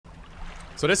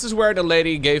So this is where the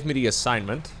lady gave me the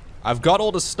assignment. I've got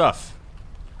all the stuff.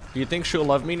 Do you think she'll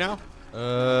love me now?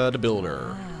 The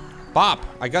builder. Bob,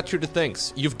 I got you the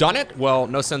things. You've done it? Well,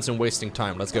 no sense in wasting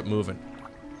time. Let's get moving.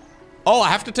 Oh, I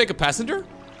have to take a passenger?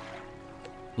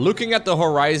 Looking at the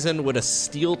horizon with a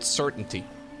steeled certainty.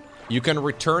 You can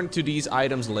return to these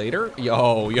items later.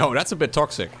 Yo, that's a bit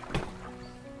toxic.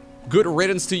 Good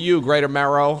riddance to you, Greater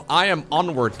Marrow. I am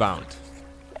onward bound.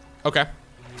 Okay.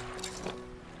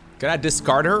 Can I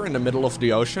discard her in the middle of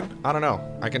the ocean? I don't know.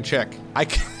 I can check. I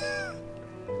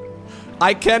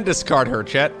can discard her,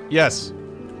 chat. Yes.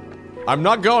 I'm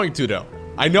not going to, though.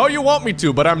 I know you want me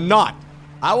to, but I'm not.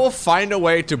 I will find a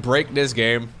way to break this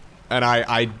game.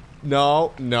 And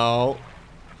no.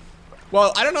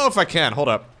 Well, I don't know if I can. Hold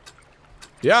up.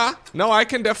 Yeah. No, I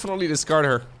can definitely discard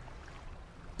her.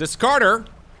 Discard her?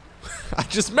 I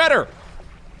just met her.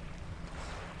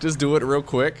 Just do it real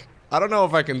quick. I don't know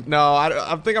if I can. No,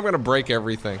 I think I'm gonna break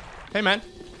everything. Hey, man.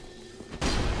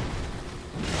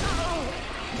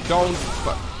 Don't.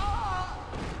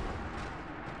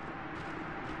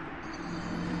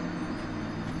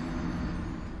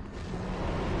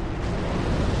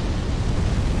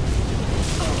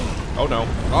 Oh no.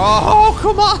 Oh,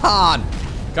 come on!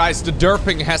 Guys, the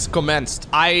derping has commenced.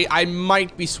 I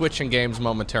might be switching games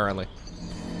momentarily.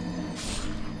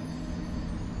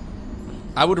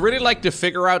 I would really like to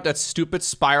figure out that stupid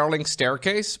spiraling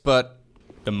staircase, but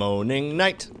the moaning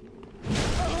night.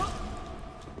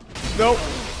 Nope.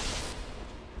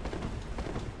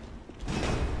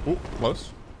 Ooh,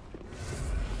 close.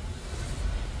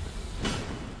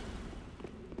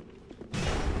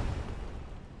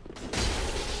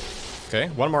 Okay,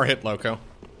 one more hit, Lowko.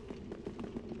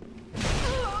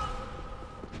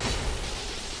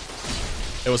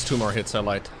 It was 2 more hits, I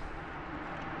lied.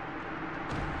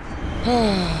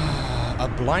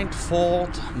 A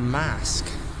blindfold mask.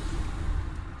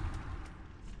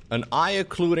 An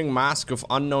eye-occluding mask of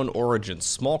unknown origin.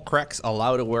 Small cracks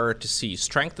allow the wearer to see.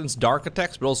 Strengthens dark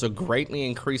attacks, but also greatly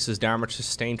increases damage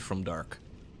sustained from dark.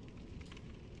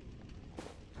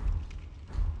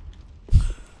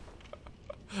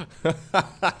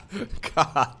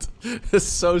 God, this is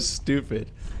so stupid.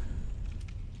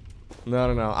 No.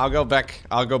 I'll go back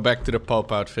to the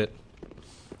Pope outfit.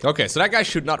 Okay, so that guy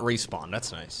should not respawn.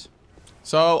 That's nice.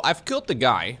 So I've killed the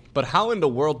guy, but how in the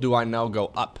world do I now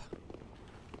go up?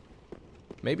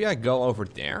 Maybe I go over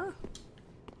there?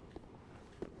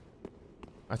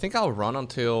 I think I'll run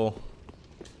until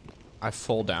I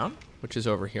fall down, which is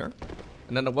over here.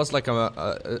 And then there was like oh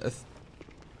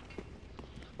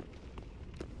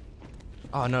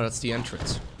no, that's the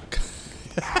entrance.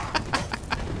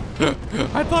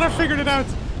 I thought I figured it out.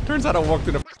 Turns out I walked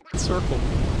in a circle.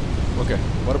 Okay,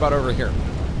 what about over here?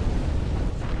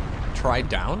 Try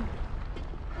down?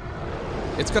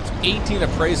 It's got 18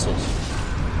 appraisals.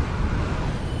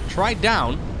 Try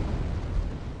down?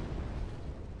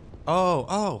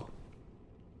 Oh.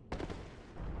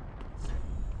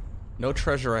 No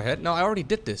treasure ahead? No, I already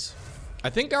did this.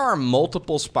 I think there are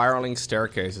multiple spiraling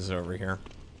staircases over here.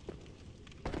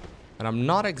 And I'm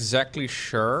not exactly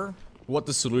sure what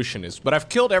the solution is. But I've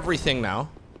killed everything now.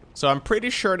 So I'm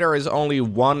pretty sure there is only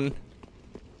one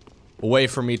way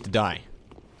for me to die.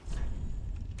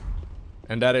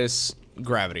 And that is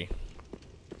gravity.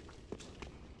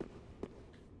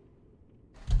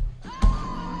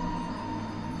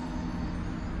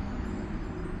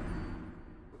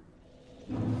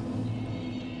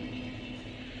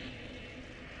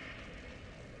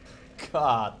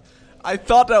 God. I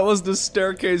thought that was the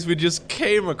staircase we just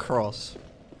came across.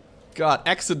 God,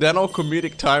 accidental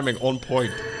comedic timing on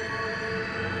point.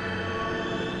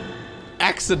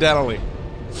 Accidentally.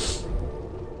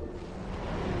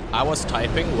 I was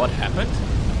typing, what happened?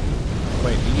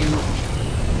 Wait,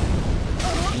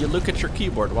 do you look at your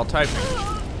keyboard while typing?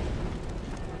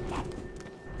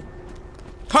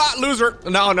 Ha! Loser!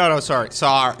 No, sorry.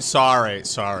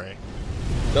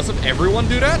 Doesn't everyone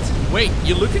do that? Wait,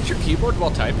 you look at your keyboard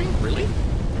while typing? Really?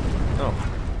 Oh.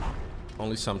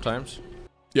 Only sometimes.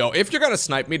 Yo, if you're gonna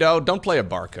snipe me though, don't play a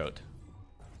barcode.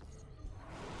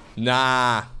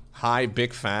 Nah. Hi,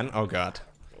 big fan. Oh god.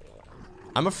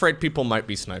 I'm afraid people might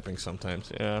be sniping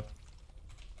sometimes, yeah.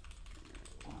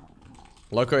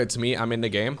 Lowko, it's me, I'm in the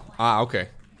game. Ah, okay.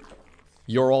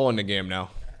 You're all in the game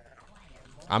now.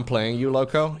 I'm playing you,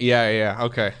 Lowko? Yeah,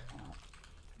 okay.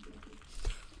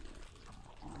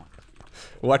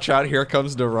 Watch out, here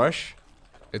comes the rush.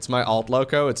 It's my alt,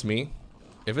 Lowko, it's me.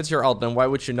 If it's your alt, then why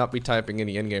would you not be typing in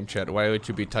the in-game chat? Why would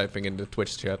you be typing in the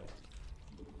Twitch chat?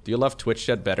 Do you love Twitch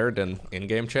chat better than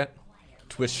in-game chat?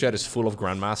 Twitch chat is full of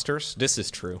grandmasters. This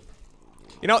is true.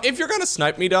 You know, if you're gonna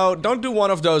snipe me though, don't do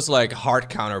one of those like hard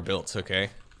counter builds,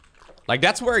 okay? Like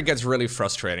that's where it gets really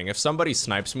frustrating. If somebody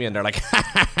snipes me and they're like,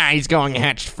 he's going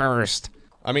hatched first.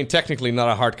 I mean, technically not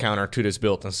a hard counter to this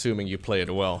build, assuming you play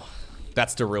it well.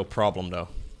 That's the real problem though.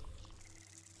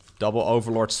 Double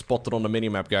Overlord spotted on the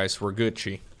minimap, guys. We're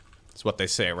Gucci. That's what they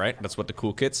say, right? That's what the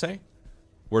cool kids say?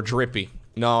 We're drippy.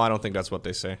 No, I don't think that's what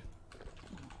they say.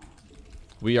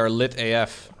 We are lit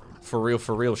AF. For real,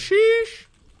 for real. Sheesh!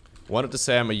 Wanted to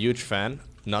say I'm a huge fan,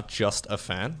 not just a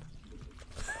fan.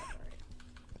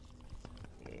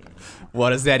 What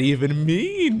does that even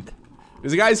mean?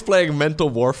 This guy's playing mental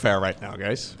warfare right now,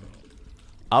 guys.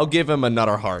 I'll give him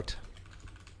another heart.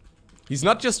 He's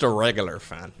not just a regular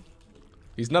fan.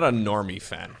 He's not a normie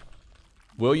fan.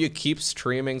 Will you keep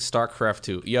streaming StarCraft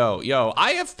 2? Yo,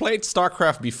 I have played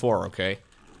StarCraft before, okay?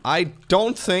 I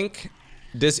don't think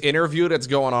this interview that's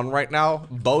going on right now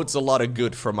bodes a lot of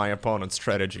good for my opponent's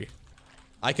strategy.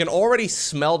 I can already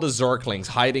smell the Zerglings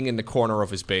hiding in the corner of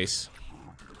his base.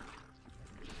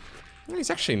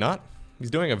 He's actually not. He's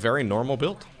doing a very normal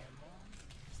build.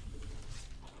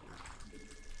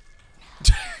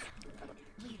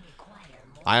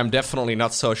 I am definitely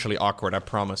not socially awkward, I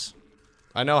promise.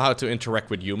 I know how to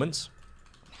interact with humans.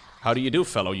 How do you do,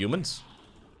 fellow humans?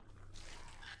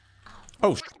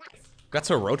 Oh,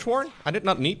 that's a roach warren? I did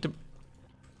not need to...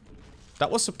 That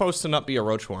was supposed to not be a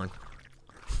roach warren.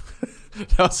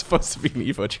 That was supposed to be an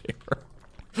Evo chamber.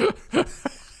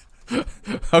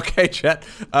 Okay, chat.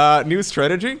 New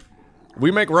strategy?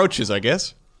 We make roaches, I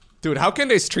guess. Dude, how can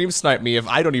they stream snipe me if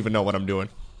I don't even know what I'm doing?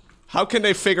 How can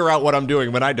they figure out what I'm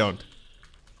doing when I don't?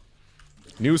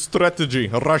 New strategy.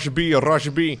 Rush B, rush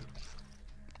B.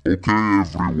 Okay,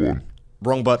 everyone.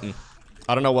 Wrong button.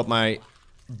 I don't know what my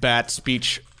bad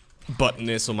speech button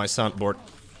is on my soundboard.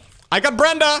 I got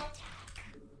Brenda!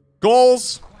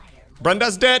 Goals!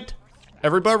 Brenda's dead!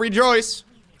 Everybody rejoice!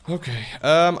 Okay,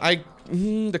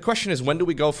 the question is, when do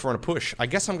we go for a push? I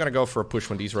guess I'm gonna go for a push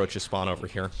when these roaches spawn over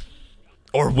here.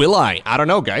 Or will I? I don't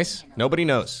know, guys. Nobody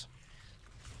knows.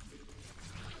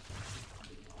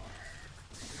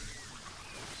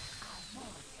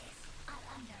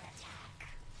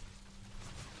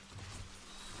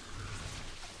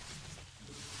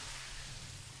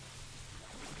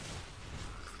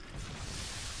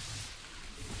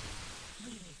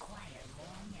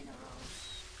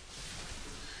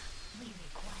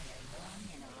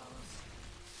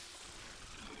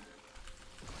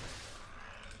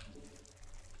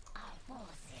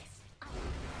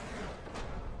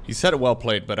 He said it well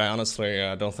played, but I honestly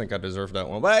don't think I deserve that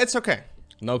one. But it's okay.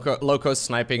 Lowko's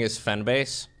sniping his fan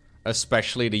base,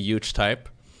 especially the huge type.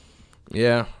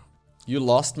 Yeah. You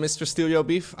lost, Mr. Steal Your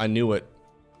Beef? I knew it.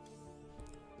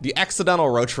 The accidental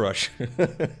roach rush.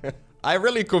 I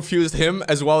really confused him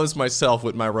as well as myself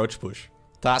with my roach push.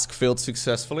 Task failed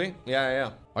successfully.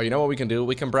 Yeah. Oh, you know what we can do?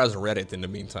 We can browse Reddit in the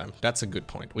meantime. That's a good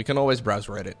point. We can always browse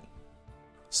Reddit.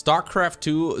 StarCraft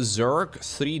 2 Zerg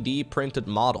 3D printed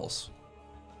models.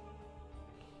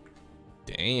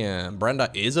 Damn, Brenda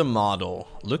is a model.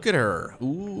 Look at her.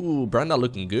 Ooh, Brenda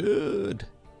looking good.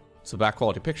 It's a back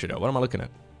quality picture though. What am I looking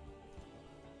at?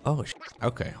 Oh,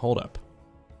 okay, hold up.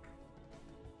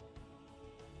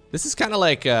 This is kind of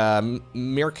like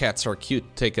meerkats are cute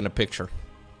taking a picture.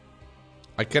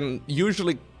 I can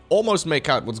usually almost make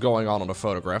out what's going on the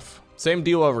photograph. Same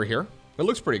deal over here. It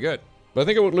looks pretty good. But I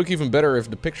think it would look even better if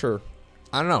the picture...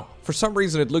 I don't know. For some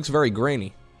reason, it looks very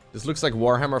grainy. This looks like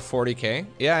Warhammer 40k.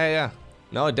 Yeah.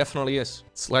 No, it definitely is.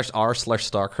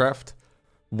 /r/StarCraft.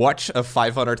 Watch a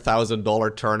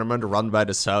 $500,000 tournament run by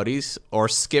the Saudis, or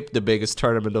skip the biggest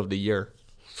tournament of the year.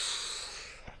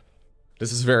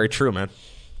 This is very true, man.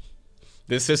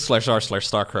 This is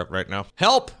 /r/StarCraft right now.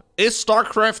 Help! Is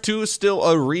StarCraft 2 still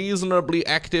a reasonably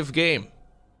active game?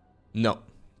 No.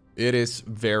 It is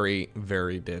very,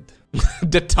 very dead.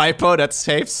 The typo that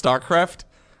saves StarCraft?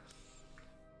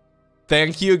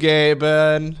 Thank you,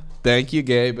 Gaben. Thank you,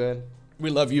 Gaben. We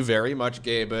love you very much,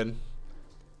 Gaben.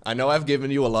 I know I've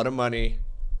given you a lot of money,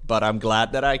 but I'm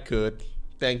glad that I could.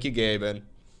 Thank you, Gaben.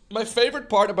 My favorite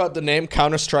part about the name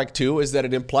Counter-Strike 2 is that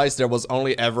it implies there was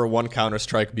only ever one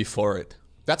Counter-Strike before it.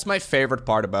 That's my favorite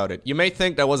part about it. You may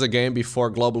think there was a game before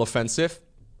Global Offensive.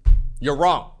 You're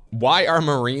wrong. Why are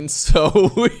Marines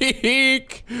so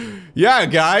weak? Yeah,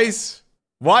 guys.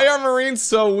 Why are Marines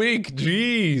so weak?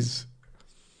 Jeez.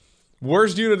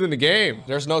 Worst unit in the game.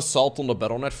 There's no salt on the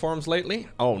Battle.net forums lately?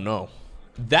 Oh no.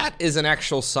 That is an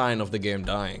actual sign of the game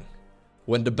dying.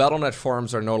 When the Battle.net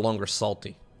forums are no longer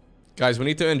salty. Guys, we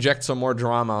need to inject some more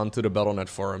drama onto the Battle.net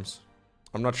forums.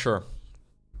 I'm not sure.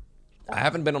 I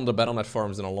haven't been on the Battle.net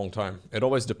forums in a long time. It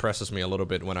always depresses me a little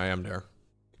bit when I am there.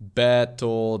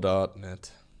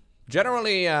 Battle.net.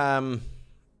 Generally,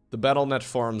 the Battle.net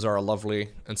forums are a lovely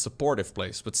and supportive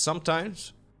place, but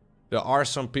sometimes there are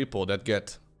some people that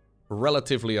get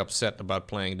relatively upset about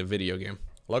playing the video game.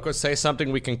 Lowko, say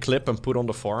something we can clip and put on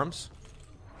the forums?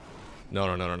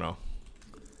 No.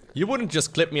 You wouldn't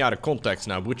just clip me out of context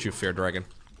now, would you, Fear Dragon?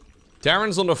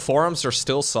 Terrans on the forums are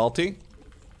still salty.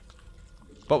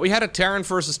 But we had a Terran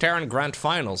versus Terran Grand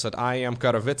Finals at IEM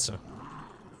Katowice.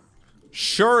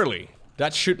 Surely,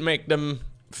 that should make them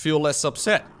feel less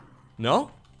upset.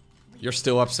 No? You're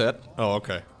still upset? Oh,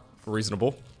 okay.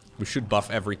 Reasonable. We should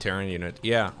buff every Terran unit.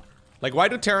 Yeah. Like, why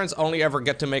do Terrans only ever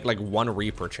get to make, like, 1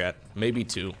 Reaper, chat? Maybe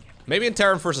 2. Maybe in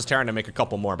Terran versus Terran they make a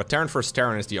couple more, but Terran versus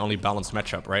Terran is the only balanced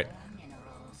matchup, right?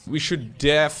 We should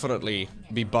definitely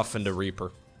be buffing the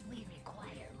Reaper.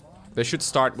 They should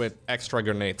start with extra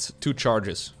grenades, 2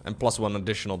 charges, and +1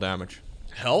 additional damage.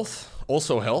 Health?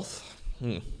 Also health?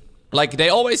 Like, they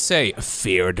always say,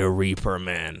 fear the Reaper,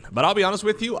 man. But I'll be honest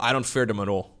with you, I don't fear them at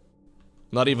all.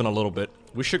 Not even a little bit.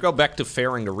 We should go back to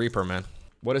fearing the Reaper, man.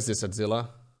 What is this, Adzilla?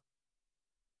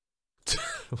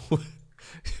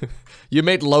 You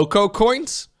made Lowko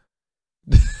coins?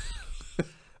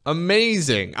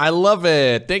 Amazing. I love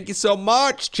it. Thank you so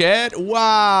much, chat.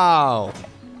 Wow.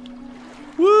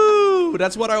 Woo!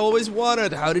 That's what I always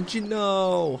wanted. How did you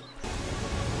know?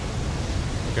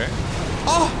 Okay.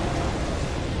 Oh!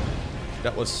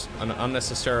 That was an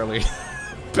unnecessarily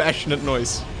passionate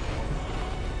noise.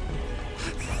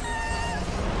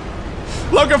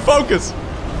 Lowko, focus!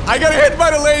 I got hit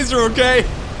by the laser, okay?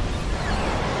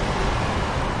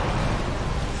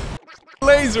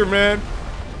 Laser, man.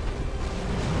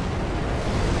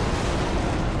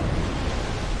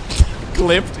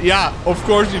 Clipped? Yeah, of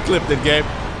course you clipped it, game.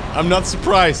 I'm not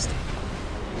surprised.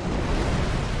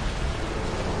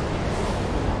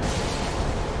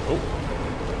 Oh.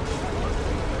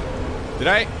 Did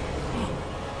I?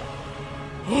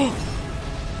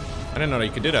 I didn't know that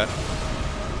you could do that.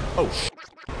 Oh, sh**.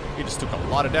 He just took a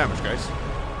lot of damage, guys.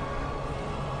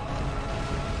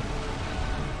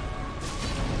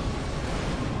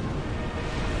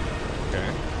 Okay.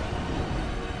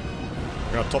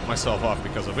 I'm gonna top myself off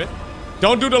because of it.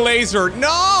 Don't do the laser!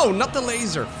 No! Not the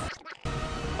laser!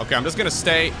 Okay, I'm just gonna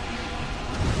stay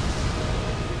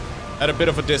at a bit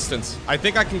of a distance. I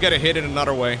think I can get a hit in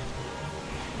another way.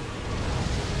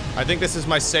 I think this is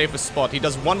my safest spot. He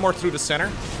does 1 more through the center.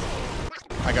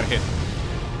 I got hit.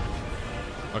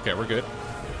 Okay, we're good.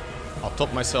 I'll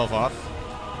top myself off.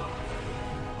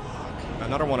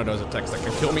 Another one of those attacks that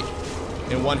can kill me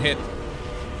in 1 hit.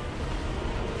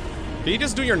 Can you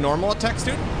just do your normal attacks,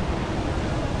 dude?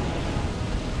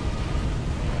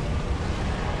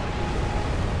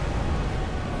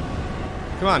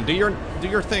 Come on, do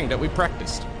your thing that we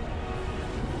practiced.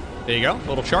 There you go,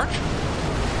 little charge.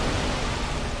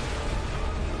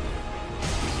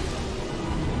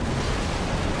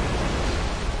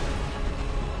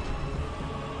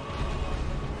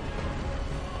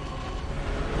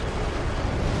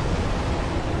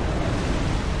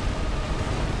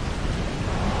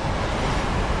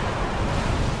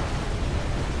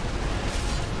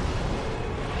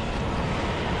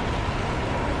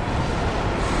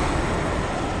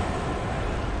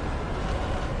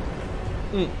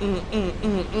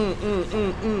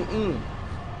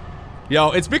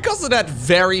 Yo, it's because of that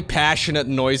very passionate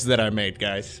noise that I made,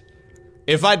 guys.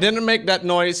 If I didn't make that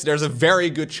noise, there's a very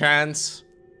good chance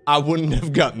I wouldn't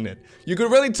have gotten it. You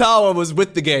could really tell I was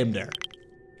with the game there.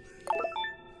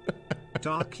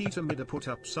 Darkita Mida put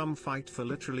up some fight for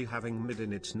literally having mid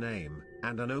in its name,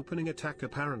 and an opening attack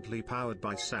apparently powered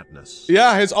by sadness.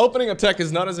 Yeah, his opening attack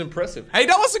is not as impressive. Hey,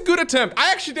 that was a good attempt.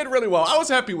 I actually did really well. I was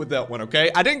happy with that one, okay?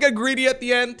 I didn't get greedy at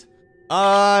the end.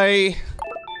 I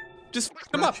just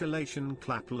f***ed him up. Congratulations,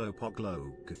 clap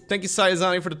Lowko. Thank you,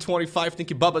 Sayazani, for the 25. Thank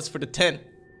you, Bubbas, for the 10.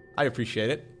 I appreciate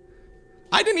it.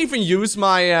 I didn't even use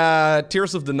my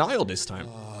Tears of Denial this time.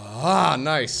 Ah,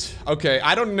 nice. Okay,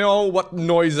 I don't know what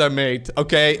noise I made.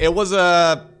 Okay, it was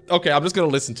a... Okay, I'm just gonna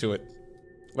listen to it.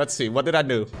 Let's see, what did I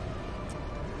do?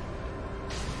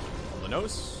 On the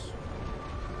nose?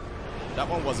 That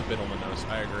one was a bit on the nose,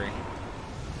 I agree.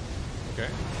 Okay.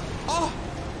 Oh!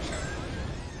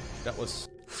 That was...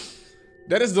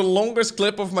 That is the longest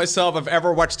clip of myself I've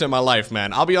ever watched in my life,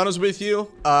 man. I'll be honest with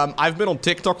you. I've been on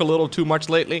TikTok a little too much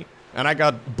lately, and I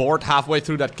got bored halfway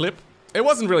through that clip. It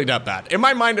wasn't really that bad. In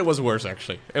my mind, it was worse,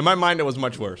 actually. In my mind, it was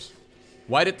much worse.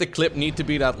 Why did the clip need to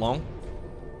be that long?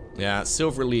 Yeah,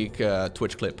 Silver League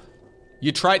Twitch clip.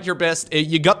 You tried your best.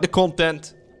 You got the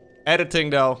content. Editing,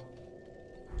 though,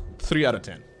 3 out of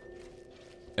 10.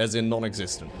 As in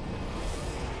non-existent.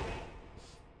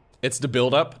 It's the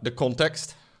build-up, the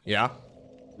context. Yeah.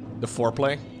 The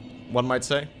foreplay, one might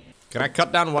say. Can I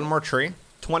cut down one more tree?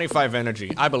 25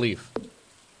 energy, I believe.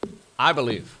 I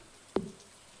believe.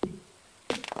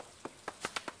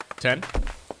 10.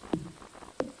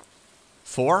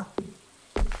 4.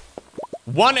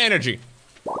 1 energy.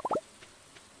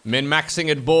 Min-maxing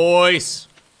it, boys.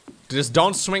 Just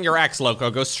don't swing your axe,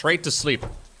 Lowko. Go straight to sleep.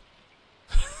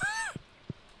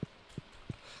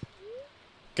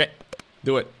 Okay,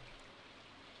 do it.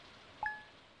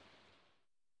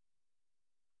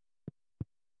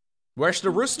 Where's the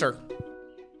rooster?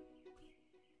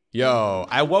 Yo,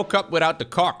 I woke up without the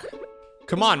cock.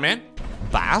 Come on, man.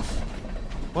 Bath?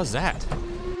 What's that?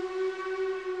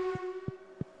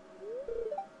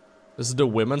 This is the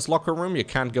women's locker room. You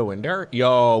can't go in there.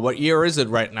 Yo, what year is it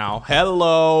right now?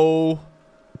 Hello.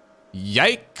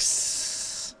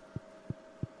 Yikes.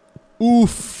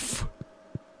 Oof.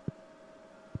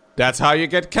 That's how you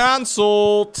get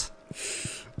cancelled.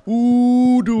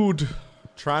 Ooh, dude.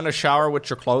 Trying to shower with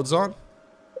your clothes on?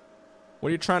 What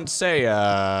are you trying to say,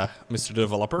 Mr.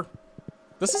 Developer?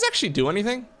 Does this actually do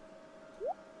anything?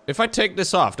 If I take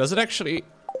this off, does it actually...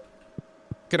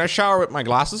 Can I shower with my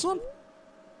glasses on?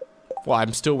 Well,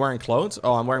 I'm still wearing clothes?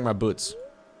 Oh, I'm wearing my boots.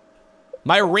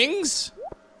 My rings?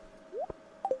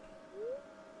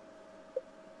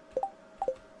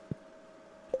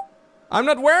 I'm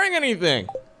not wearing anything.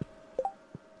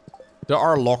 There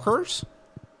are lockers?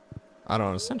 I don't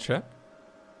understand shit.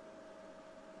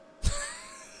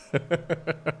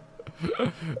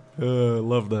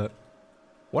 Love that.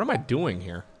 What am I doing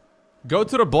here? Go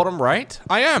to the bottom right?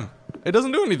 I am. It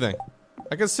doesn't do anything.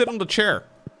 I can sit on the chair.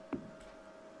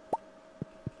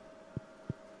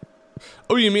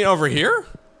 Oh, you mean over here?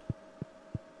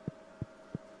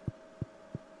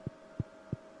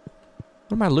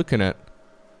 What am I looking at?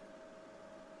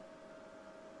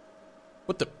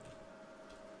 What the?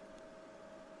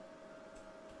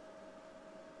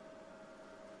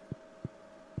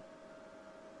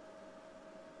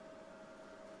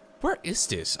 Where is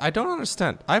this? I don't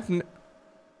understand.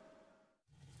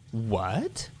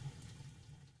 What?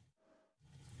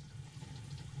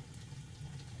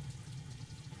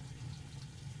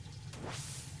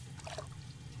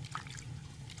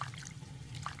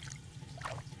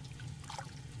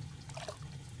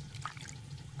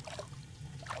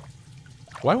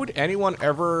 Why would anyone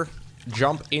ever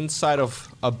jump inside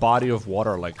of a body of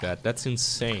water like that? That's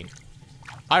insane.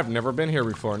 I've never been here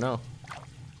before, no.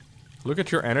 Look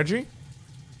at your energy.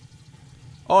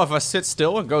 Oh, if I sit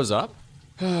still, it goes up.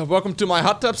 Welcome to my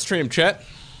hot tub stream, chat.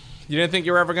 You didn't think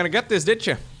you were ever gonna get this, did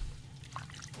you?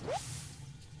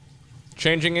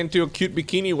 Changing into a cute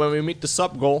bikini when we meet the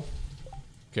sub goal.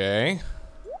 Okay.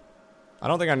 I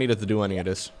don't think I needed to do any of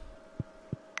this.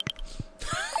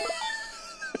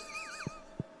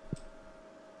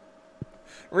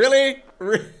 Really?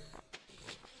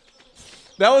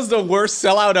 That was the worst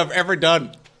sellout I've ever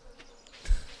done.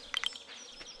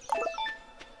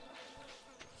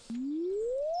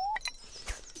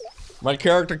 My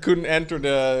character couldn't enter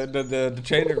the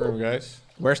changing room, guys.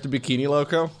 Where's the bikini,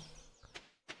 Lowko?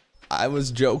 I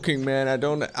was joking, man. I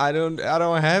don't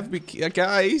have bikini,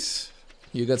 guys.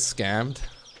 You got scammed.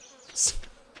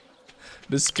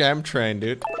 The scam train,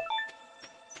 dude.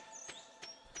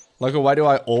 Lowko, why do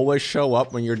I always show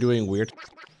up when you're doing weird?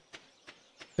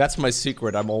 That's my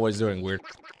secret. I'm always doing weird.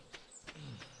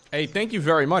 Hey, thank you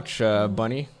very much,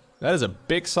 Bunny. That is a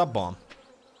big sub bomb.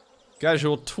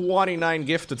 Casual 29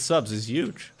 gifted subs is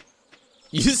huge.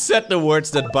 You said the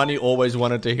words that Bunny always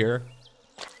wanted to hear.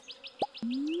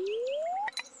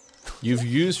 You've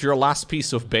used your last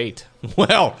piece of bait.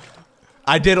 Well,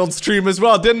 I did on stream as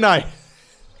well, didn't I?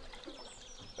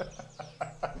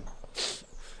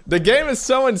 The game is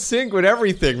so in sync with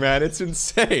everything, man. It's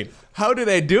insane. How did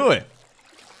I do it?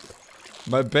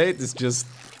 My bait is just...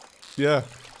 Yeah,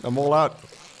 I'm all out.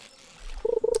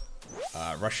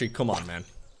 Rushy, come on, man.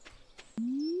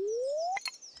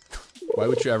 Why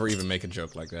would you ever even make a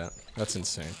joke like that? That's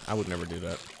insane. I would never do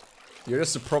that. You're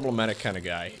just a problematic kind of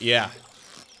guy. Yeah.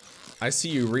 I see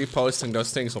you reposting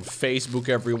those things on Facebook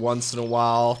every once in a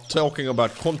while. Talking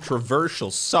about controversial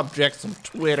subjects on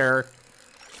Twitter.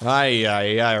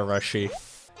 Aye, Rushy.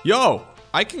 Yo,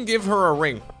 I can give her a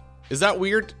ring. Is that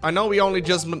weird? I know we only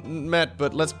just met,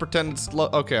 but let's pretend it's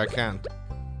okay, I can't.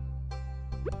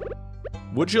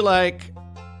 Would you like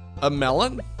a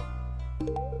melon?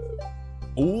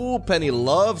 Ooh, Penny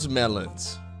loves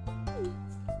melons.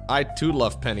 I too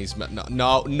love Penny's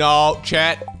no,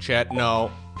 chat,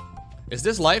 no. Is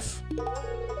this life?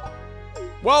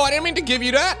 Whoa, I didn't mean to give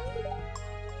you that.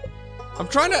 I'm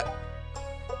trying to...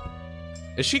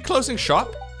 Is she closing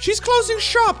shop? She's closing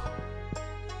shop!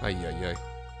 Ay.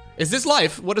 Is this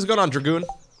live? What is going on, Dragoon?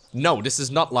 No, this is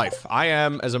not live. I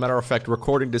am, as a matter of fact,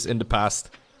 recording this in the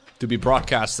past to be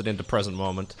broadcasted in the present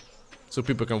moment. So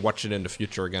people can watch it in the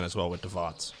future again as well with the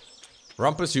VODs.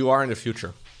 Rumpus, you are in the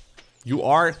future. You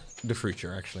are the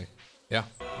future, actually. Yeah.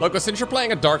 Look, since you're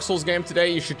playing a Dark Souls game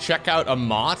today, you should check out a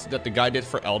mod that the guy did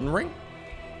for Elden Ring.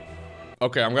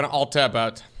 Okay, I'm gonna alt-tab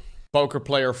out. Poker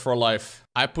player for life.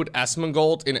 I put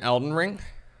Asmongold in Elden Ring.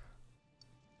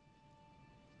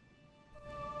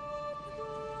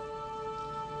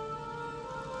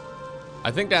 I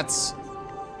think that's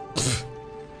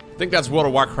World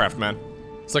of Warcraft, man.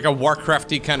 It's like a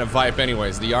Warcrafty kind of vibe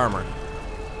anyways, the armor.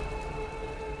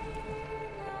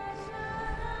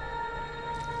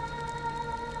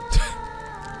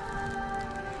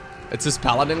 It's his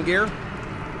paladin gear?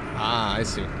 Ah, I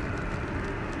see.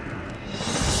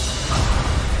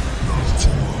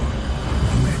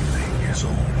 Winning as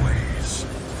always.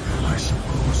 I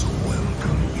suppose a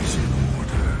welcome is in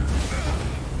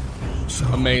order. So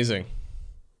Amazing.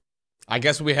 I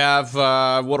guess we have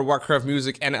World of Warcraft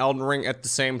music and Elden Ring at the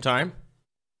same time.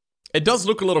 It does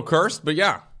look a little cursed, but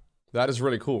yeah. That is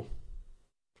really cool.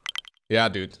 Yeah,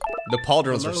 dude. The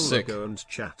pauldrons are sick. And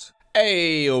chat.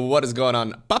 Hey, what is going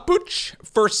on? Papuch,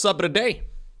 first sub of the day.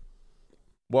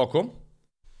 Welcome.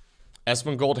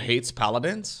 Asmongold hates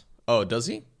paladins? Oh, does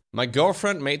he? My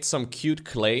girlfriend made some cute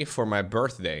clay for my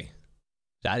birthday.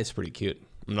 That is pretty cute.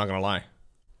 I'm not gonna lie.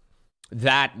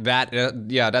 Yeah,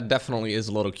 that definitely is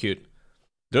a little cute.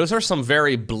 Those are some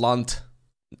very blunt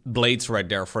blades right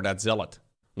there for that zealot.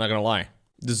 I'm not gonna lie.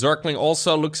 The Zergling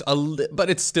also looks but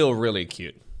it's still really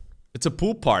cute. It's a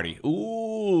pool party.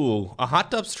 Ooh, a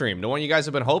hot tub stream. The one you guys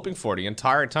have been hoping for the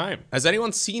entire time. Has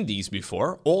anyone seen these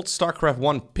before? Old StarCraft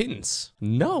 1 pins.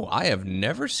 No, I have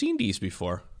never seen these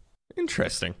before.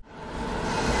 Interesting.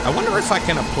 I wonder if I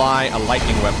can apply a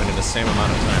lightning weapon in the same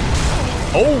amount of time.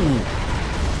 Oh!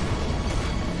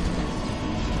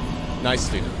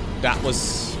 Nicely done. That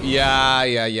was,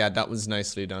 yeah, that was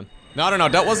nicely done. No,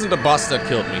 that wasn't the boss that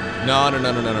killed me. No.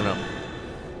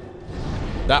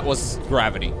 That was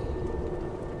gravity.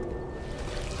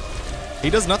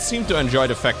 He does not seem to enjoy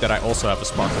the fact that I also have a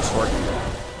sparkle sword.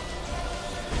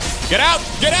 Get out!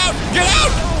 Get out! Get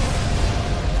out!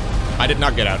 I did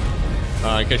not get out,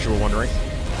 in case you were wondering.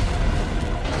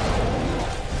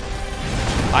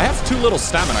 I have too little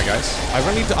stamina, guys. I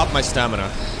really need to up my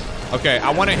stamina. Okay,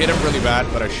 I want to hit him really bad,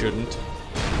 but I shouldn't.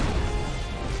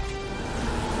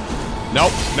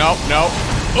 Nope.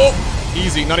 Oh,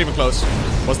 easy, not even close.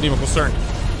 Wasn't even concerned.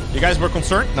 You guys were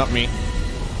concerned? Not me.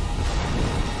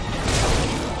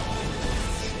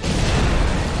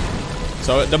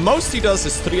 So the most he does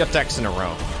is 3 attacks in a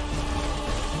row.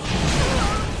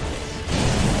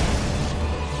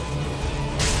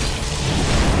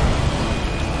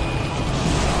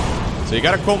 So you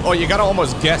gotta come, oh, you gotta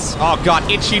almost guess. Oh god,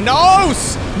 itchy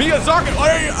nose! Miyazaki,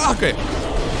 okay.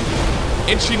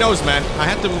 Itchy nose, man. I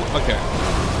had to, okay.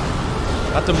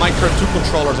 I had to micro 2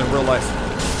 controllers in real life.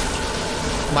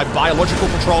 My biological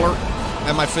controller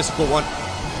and my physical one.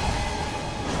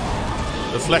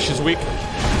 The flesh is weak.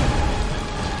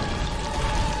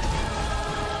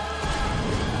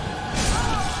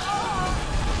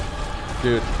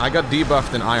 Dude, I got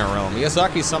debuffed in IRL.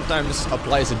 Miyazaki sometimes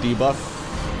applies a debuff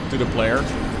to the player,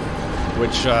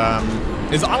 which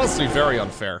is honestly very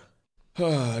unfair.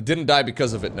 Didn't die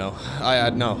because of it, no.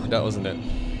 No, that wasn't it.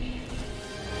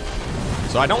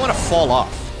 So I don't want to fall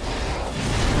off.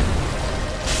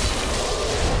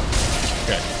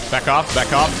 Okay, back off.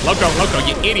 Lowko,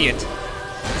 you idiot.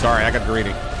 Sorry, I got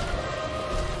greedy.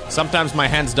 Sometimes my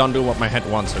hands don't do what my head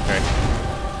wants, okay?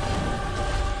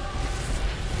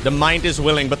 The mind is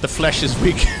willing, but the flesh is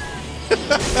weak.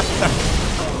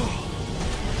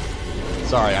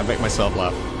 Sorry, I make myself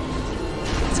laugh.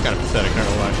 It's kind of pathetic, not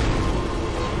gonna lie.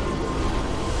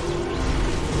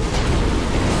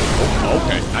 Oh,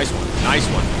 okay, nice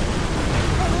one.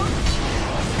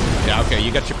 Yeah, okay,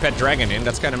 you got your pet dragon in,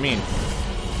 that's kind of mean.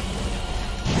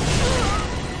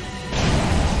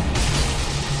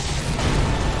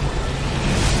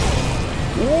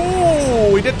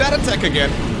 Ooh, we did that attack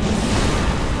again.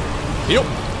 Yep.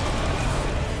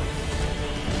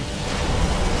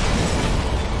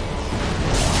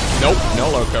 Nope, no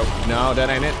Lowko. No, that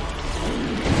ain't it.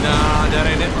 No, that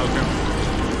ain't it.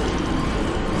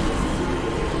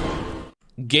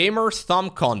 Okay. Gamer thumb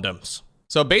condoms.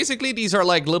 So basically, these are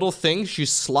like little things you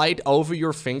slide over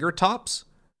your fingertips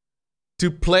to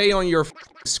play on your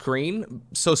screen.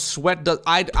 So sweat does.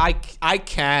 I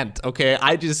can't. Okay,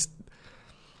 I just.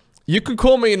 You can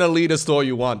call me an elitist all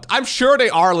you want. I'm sure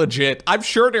they are legit. I'm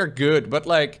sure they're good, but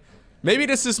like, maybe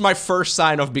this is my first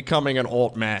sign of becoming an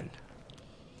old man.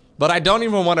 but I don't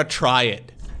even want to try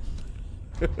it.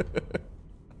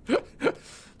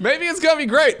 Maybe it's gonna be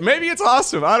great. Maybe it's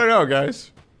awesome. I don't know,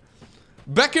 guys.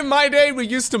 Back in my day, we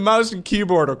used to mouse and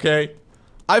keyboard, okay?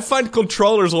 I find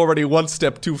controllers already one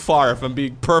step too far, if I'm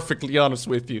being perfectly honest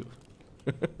with you.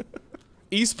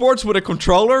 Esports with a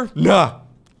controller? Nah.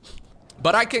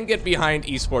 But I can get behind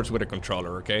esports with a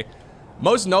controller, okay?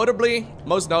 Most notably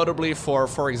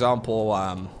for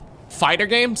example, fighter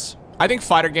games. I think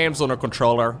fighter games on a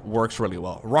controller works really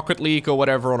well. Rocket League or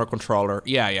whatever on a controller.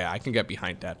 Yeah, I can get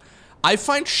behind that. I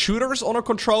find shooters on a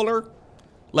controller,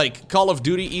 like Call of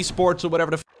Duty esports or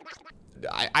whatever the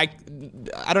I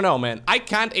don't know, man. I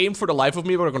can't aim for the life of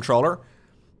me with a controller.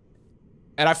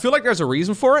 And I feel like there's a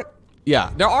reason for it.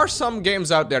 Yeah, there are some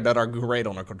games out there that are great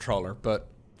on a controller, but...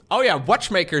 Oh yeah,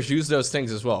 watchmakers use those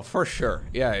things as well, for sure.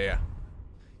 Yeah,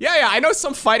 I know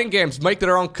some fighting games make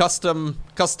their own custom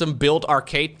built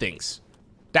arcade things.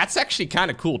 That's actually kind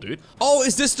of cool, dude. Oh,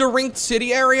 is this the Ringed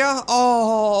City area?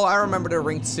 Oh, I remember the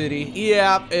Ringed City.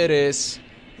 Yeah, it is.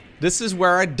 This is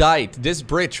where I died. This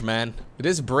bridge, man.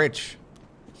 This bridge.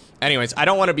 Anyways, I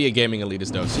don't want to be a gaming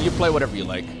elitist though, so you play whatever you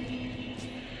like.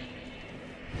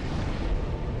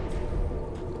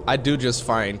 I do just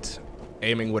find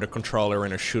aiming with a controller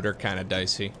in a shooter kind of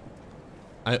dicey.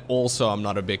 I'm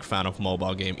not a big fan of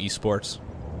mobile game esports,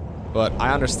 but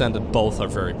I understand that both are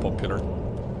very popular.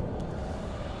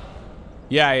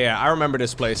 Yeah, I remember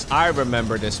this place.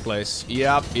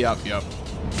 Yep.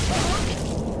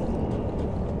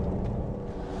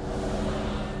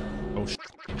 Oh, sh**.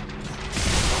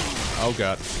 Oh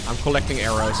god, I'm collecting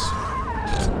arrows.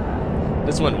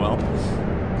 This went well.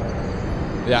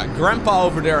 Yeah, Grandpa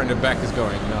over there in the back is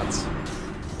going nuts.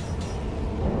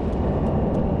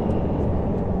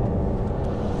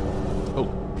 Oh.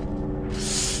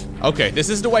 Okay, this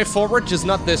is the way forward, just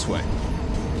not this way.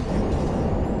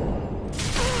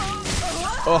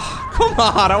 Oh, come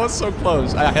on, I was so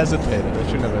close. I hesitated. I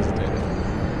shouldn't have hesitated.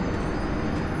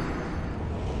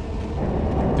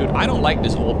 Dude, I don't like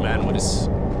this old man with his...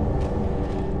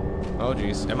 Oh,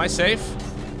 jeez. Am I safe?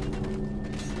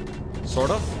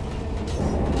 Sort of?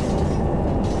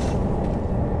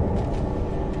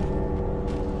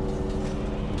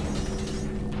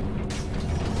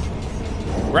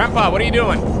 Grandpa, what are you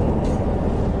doing?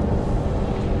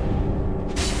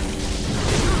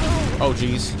 Oh,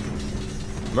 jeez.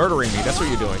 Murdering me, that's what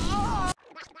you're doing.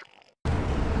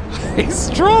 He's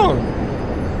strong!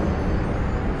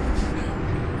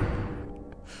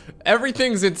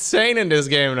 Everything's insane in this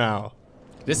game now.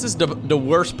 This is the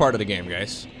worst part of the game,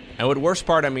 guys. And with worst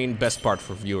part, I mean best part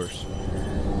for viewers.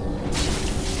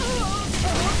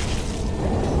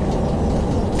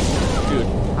 Dude,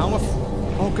 how am I...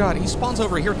 Oh god, he spawns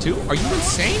over here too? Are you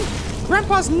insane?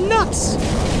 Grandpa's nuts!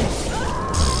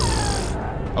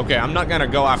 Okay, I'm not gonna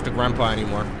go after Grandpa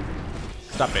anymore.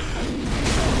 Stop it.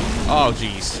 Oh,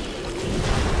 jeez.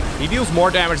 He deals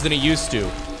more damage than he used to.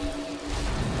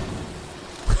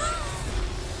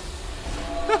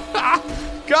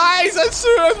 Guys,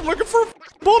 I'm looking for a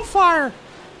bonfire.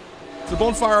 Is the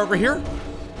bonfire over here?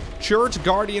 Church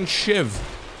Guardian Shiv.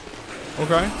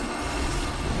 Okay.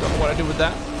 Don't know what I do with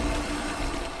that.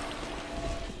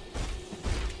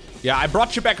 Yeah, I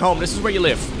brought you back home. This is where you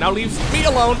live. Now leave me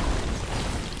alone.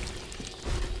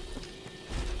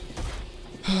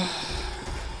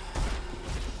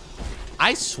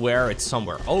 I swear it's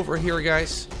somewhere over here,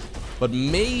 guys. But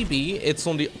maybe it's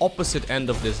on the opposite end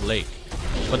of this lake.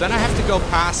 But then I have to go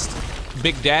past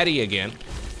Big Daddy again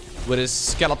with his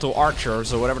skeletal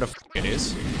archers or whatever the f it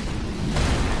is.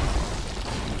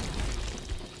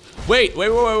 Wait.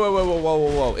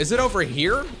 Whoa. Is it over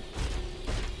here?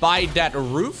 By that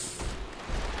roof?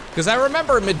 Because I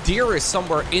remember Madeira is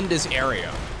somewhere in this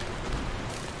area.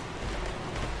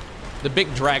 The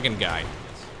big dragon guy.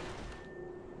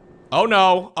 Oh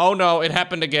no, it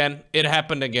happened again.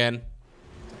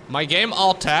 My game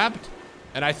alt-tabbed,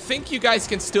 and I think you guys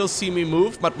can still see me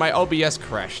move, but my OBS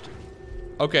crashed.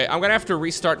 Okay, I'm gonna have to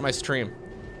restart my stream.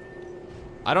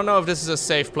 I don't know if this is a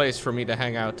safe place for me to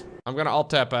hang out. I'm gonna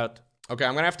alt-tab out. Okay,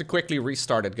 I'm gonna have to quickly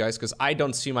restart it, guys, because I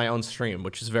don't see my own stream,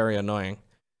 which is very annoying.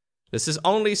 This is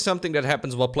only something that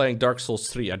happens while playing Dark Souls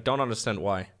 3. I don't understand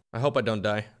why. I hope I don't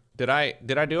die. Did I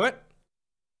do it?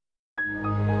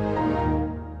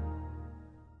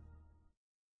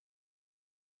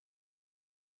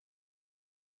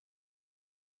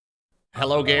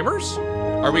 Hello, gamers?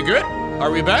 Are we good? Are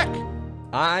we back?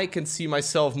 I can see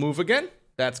myself move again.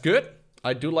 That's good.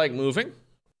 I do like moving.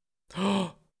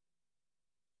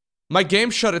 My game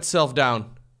shut itself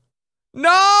down.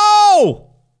 No!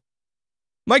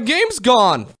 My game's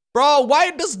gone. Bro, why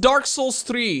does Dark Souls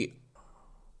 3...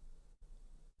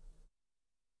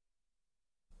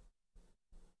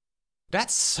 That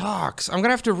sucks. I'm gonna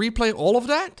have to replay all of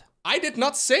that? I did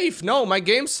not save. No, my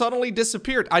game suddenly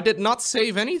disappeared. I did not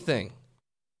save anything.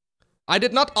 I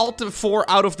did not Alt F4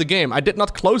 out of the game. I did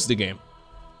not close the game.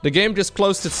 The game just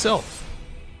closed itself.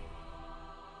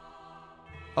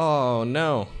 Oh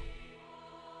no.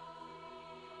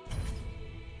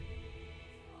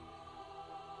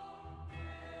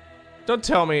 Don't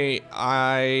tell me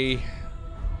I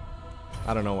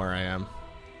don't know where I am.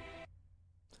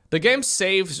 The game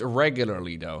saves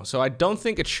regularly though, so I don't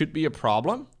think it should be a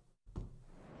problem.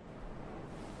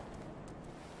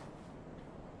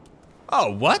 Oh,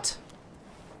 what?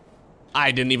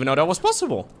 I didn't even know that was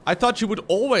possible. I thought you would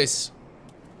always...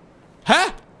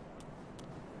 Huh?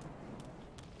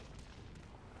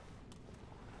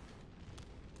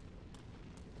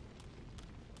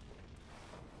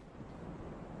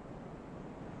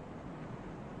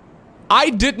 I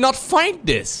did not find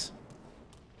this.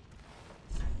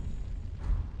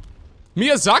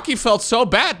 Miyazaki felt so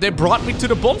bad, they brought me to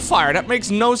the bonfire. That makes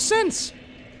no sense.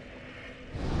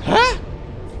 Huh?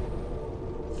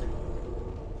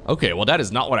 Okay, well that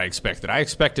is not what I expected. I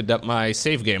expected that my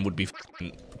save game would be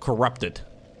corrupted.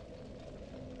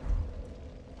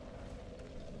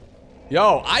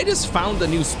 Yo, I just found a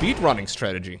new speedrunning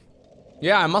strategy.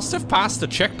 Yeah, I must have passed the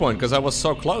checkpoint because I was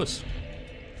so close.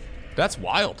 That's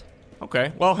wild.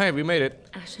 Okay, well hey, we made it.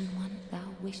 Ashen one, thou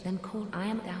wish then call I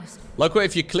am doused. Lowko,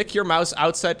 if you click your mouse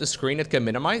outside the screen, it can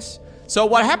minimize. So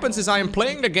what happens is I am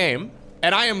playing the game,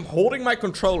 and I am holding my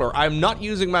controller. I'm not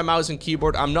using my mouse and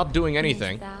keyboard. I'm not doing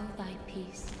anything.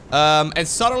 And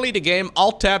suddenly the game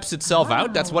alt-tabs itself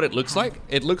out. That's what it looks like.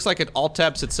 It looks like it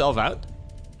alt-tabs itself out.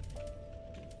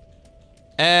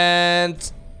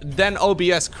 And then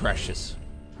OBS crashes.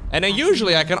 And then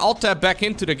usually I can alt-tab back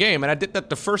into the game, and I did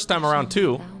that the first time around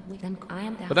too.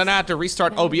 But then I had to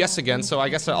restart OBS again, so I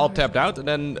guess I alt-tabbed out, and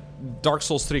then Dark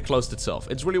Souls 3 closed itself.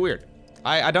 It's really weird.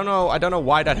 I don't know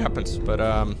why that happens, but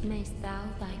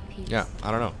yeah,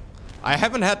 I don't know. I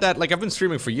haven't had that, like I've been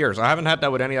streaming for years. I haven't had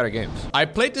that with any other games. I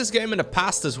played this game in the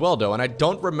past as well though, and I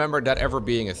don't remember that ever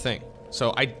being a thing.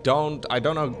 So I don't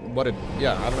know what it,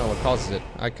 yeah, I don't know what causes it.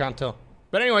 I can't tell.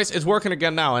 But anyways, it's working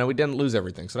again now, and we didn't lose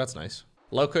everything, so that's nice.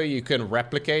 Lowko, you can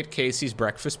replicate Casey's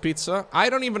breakfast pizza. I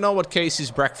don't even know what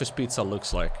Casey's breakfast pizza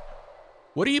looks like.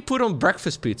 What do you put on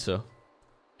breakfast pizza?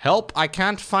 Help, I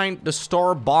can't find the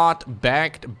store-bought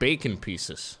bagged bacon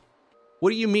pieces.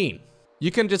 What do you mean?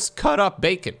 You can just cut up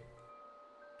bacon.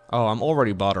 Oh, I'm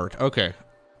already bothered. Okay.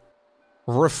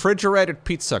 Refrigerated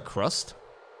pizza crust.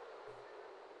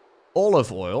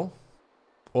 Olive oil.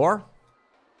 Or,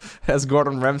 as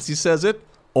Gordon Ramsay says it,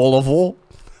 olive oil.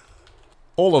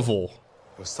 Olive oil.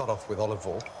 We'll start off with olive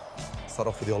oil. Start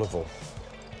off with the olive oil.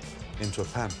 Into a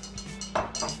pan.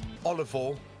 Olive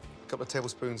oil. A couple of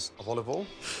tablespoons of olive oil.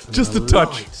 Just a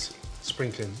touch. Light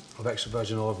sprinkling of extra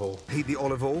virgin olive oil. Heat the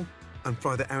olive oil and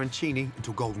fry the arancini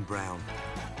until golden brown.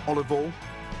 Olive oil.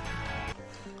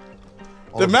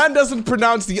 The man doesn't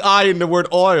pronounce the I in the word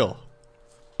oil.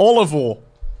 Olive oil.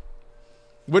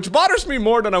 Which bothers me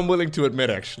more than I'm willing to admit,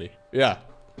 actually. Yeah.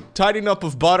 Tidying up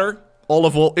of butter,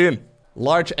 olive oil in.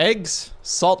 Large eggs,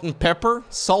 salt and pepper,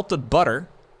 salted butter,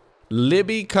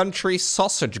 Libby country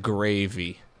sausage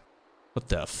gravy. What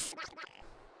the f?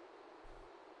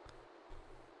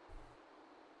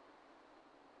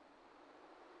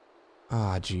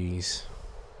 Ah, jeez.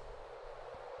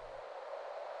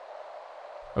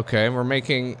 Okay, we're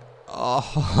making...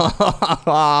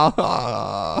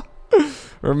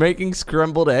 we're making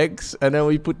scrambled eggs, and then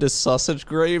we put the sausage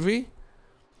gravy.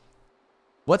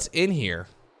 What's in here?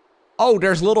 Oh,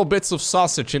 there's little bits of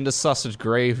sausage in the sausage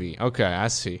gravy. Okay, I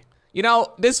see. You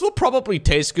know, this will probably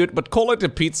taste good, but call it a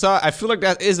pizza, I feel like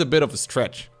that is a bit of a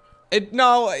stretch.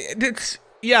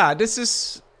 Yeah, this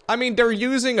is... I mean, they're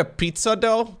using a pizza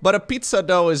dough, but a pizza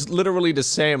dough is literally the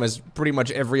same as pretty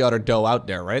much every other dough out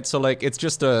there, right? So, like, it's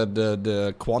just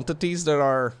the quantities that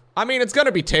are... I mean, it's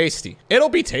gonna be tasty. It'll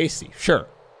be tasty, sure.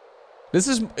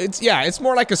 It's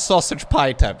more like a sausage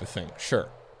pie type of thing, sure.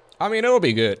 I mean, it'll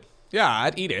be good. Yeah,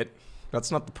 I'd eat it. That's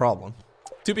not the problem.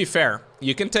 To be fair,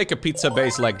 you can take a pizza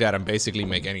base like that and basically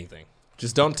make anything.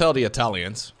 Just don't tell the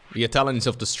Italians. The Italians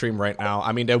of the stream right now,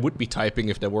 I mean, they would be typing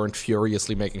if they weren't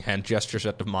furiously making hand gestures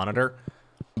at the monitor.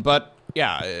 But,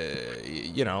 yeah,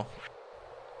 you know,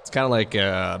 it's kind of like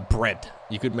bread.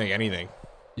 You could make anything.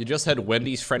 You just had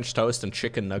Wendy's French toast and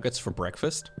chicken nuggets for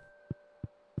breakfast?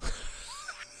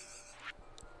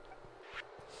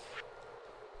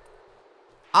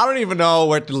 I don't even know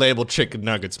where to label chicken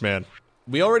nuggets, man.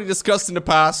 We already discussed in the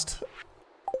past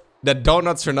that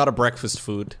donuts are not a breakfast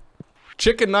food.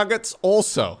 Chicken nuggets,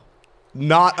 also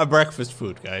not a breakfast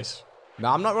food, guys.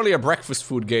 Now, I'm not really a breakfast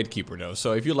food gatekeeper though,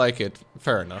 so if you like it,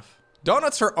 fair enough.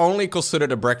 Donuts are only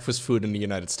considered a breakfast food in the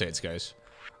United States, guys.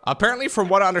 Apparently, from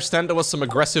what I understand, there was some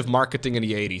aggressive marketing in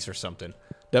the 80s or something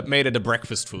that made it a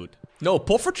breakfast food. No,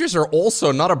 poffertjes are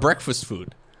also not a breakfast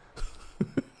food.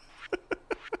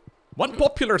 One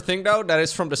popular thing, though, that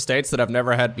is from the States that I've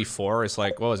never had before is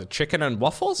like, what was it, chicken and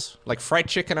waffles? Like fried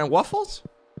chicken and waffles?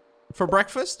 For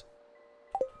breakfast?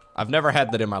 I've never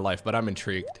had that in my life, but I'm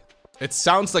intrigued. It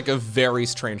sounds like a very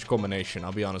strange combination,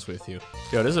 I'll be honest with you.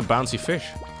 Yo, this is a bouncy fish.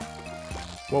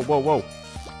 Whoa, whoa, whoa.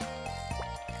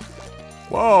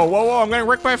 Whoa, whoa, whoa, I'm getting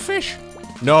wrecked by a fish.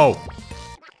 No.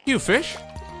 You fish.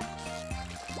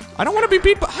 I don't want to be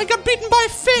beat by- I got beaten by a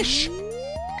fish!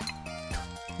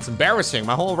 It's embarrassing,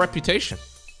 my whole reputation.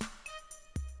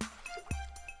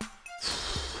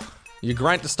 You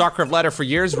grind the StarCraft ladder for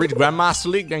years, reach Grandmaster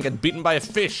League, then get beaten by a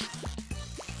fish.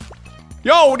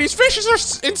 Yo, these fishes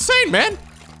are insane, man!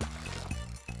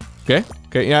 Okay,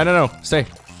 okay, yeah, I don't know. Stay.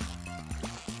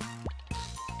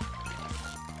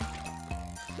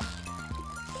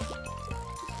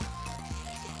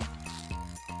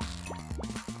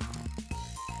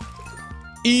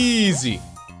 Easy.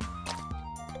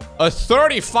 A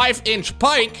 35-inch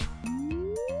pike?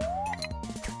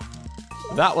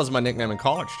 That was my nickname in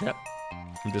college, chat.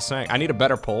 I'm just saying. I need a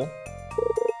better pole.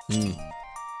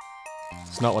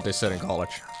 It's not what they said in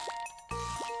college.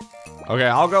 Okay,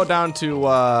 I'll go down to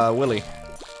Willy.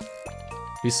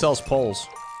 He sells poles.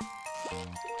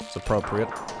 It's appropriate.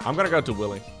 I'm gonna go to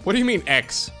Willy. What do you mean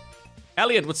X?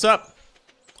 Elliot, what's up?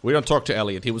 We don't talk to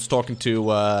Elliot. He was talking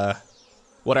to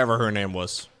whatever her name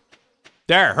was.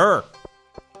 There, her.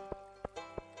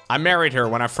 I married her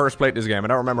when I first played this game. I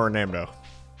don't remember her name though.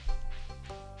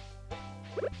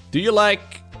 Do you like...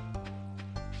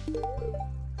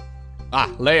 Ah,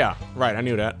 Leia. Right, I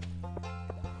knew that.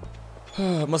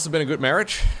 Must have been a good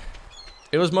marriage.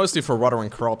 It was mostly for watering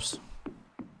crops.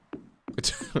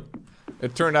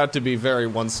 It turned out to be very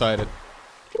one-sided.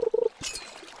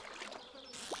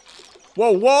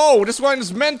 Whoa, whoa! This one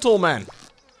is mental, man!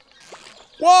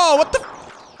 Whoa, what the...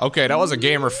 Okay, that was a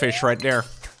gamer fish right there.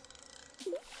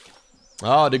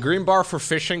 Oh, the green bar for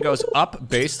fishing goes up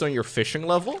based on your fishing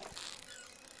level?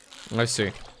 I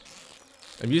see.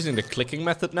 I'm using the clicking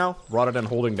method now, rather than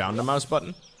holding down the mouse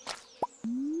button.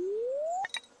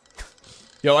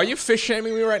 Yo, are you fish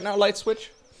shaming me right now, Light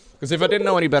Switch? Because if I didn't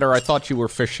know any better, I thought you were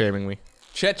fish shaming me.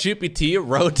 ChatGPT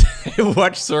wrote a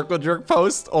watch circle jerk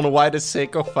post on why the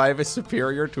Seiko 5 is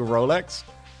superior to Rolex.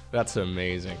 That's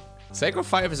amazing. Seiko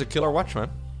 5 is a killer watch, man.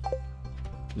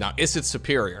 Now, is it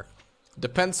superior?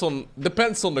 Depends on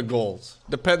the goals.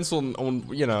 Depends on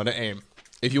you know, the aim.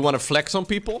 If you want to flex on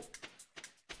people,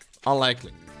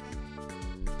 unlikely.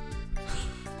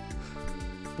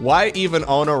 Why even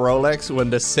own a Rolex when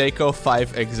the Seiko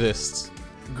 5 exists?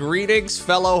 Greetings,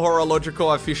 fellow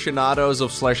horological aficionados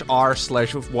of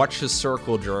 /r/watches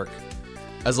circle jerk.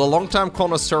 As a longtime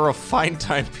connoisseur of fine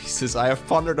timepieces, I have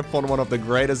pondered upon one of the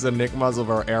greatest enigmas of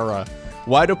our era.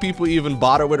 Why do people even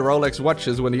bother with Rolex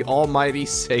watches when the almighty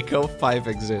Seiko 5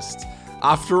 exists?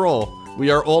 After all, we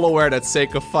are all aware that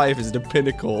Seiko 5 is the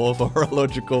pinnacle of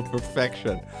horological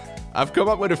perfection. I've come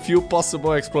up with a few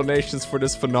possible explanations for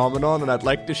this phenomenon and I'd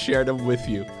like to share them with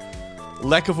you.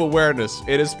 Lack of awareness.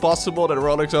 It is possible that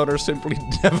Rolex owners simply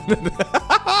definite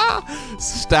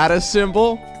status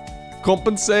symbol,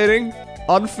 compensating,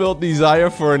 unfilled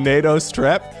desire for a NATO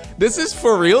strap. This is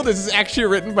for real? This is actually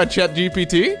written by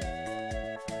ChatGPT?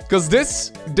 Because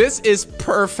this is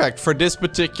perfect for this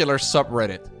particular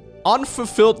subreddit.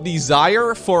 Unfulfilled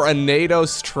desire for a NATO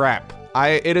strap.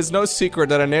 It is no secret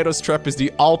that a NATO strap is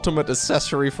the ultimate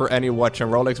accessory for any watch,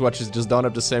 and Rolex watches just don't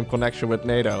have the same connection with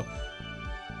NATO.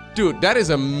 Dude, that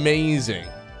is amazing.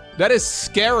 That is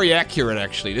scary accurate,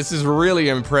 actually. This is really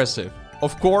impressive.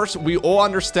 Of course, we all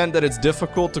understand that it's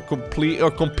difficult to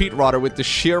compete rather with the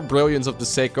sheer brilliance of the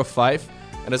Seiko 5.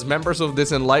 And as members of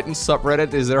this enlightened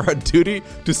subreddit, is there a duty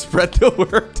to spread the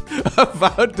word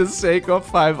about the Seiko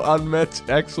 5 unmatched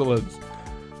excellence?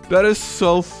 That is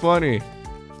so funny.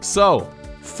 So,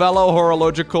 fellow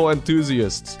horological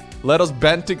enthusiasts, let us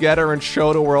band together and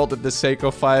show the world that the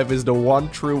Seiko 5 is the one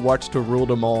true watch to rule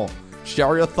them all.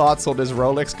 Share your thoughts on this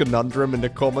Rolex conundrum in the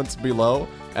comments below.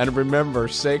 And remember,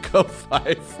 Seiko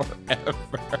 5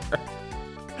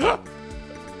 forever.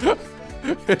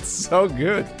 It's so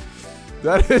good.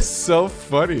 That is so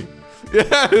funny.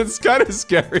 Yeah, it's kind of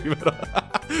scary,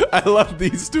 but I love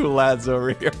these two lads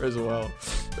over here as well.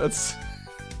 This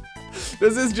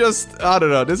is just, I don't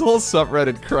know, this whole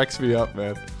subreddit cracks me up,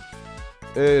 man.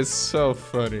 It is so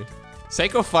funny.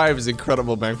 Seiko 5 is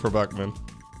incredible bang for buck, man.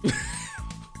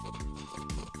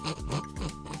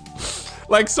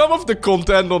 Like, some of the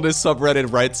content on this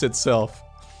subreddit writes itself.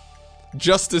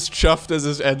 Just as chuffed as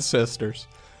his ancestors.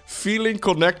 Feeling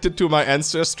connected to my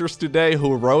ancestors today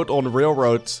who rode on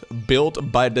railroads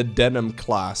built by the denim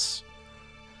class.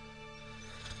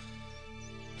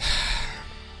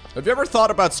 Have you ever thought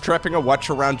about strapping a watch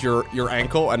around your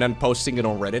ankle and then posting it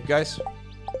on Reddit, guys?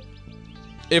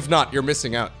 If not, you're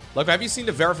missing out. Look, have you seen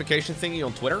the verification thingy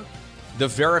on Twitter? The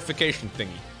verification thingy.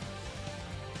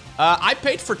 I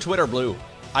paid for Twitter Blue.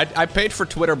 I paid for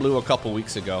Twitter Blue a couple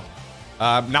weeks ago.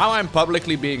 Now I'm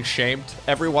publicly being shamed.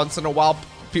 Every once in a while,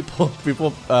 people,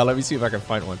 let me see if I can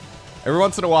find one. Every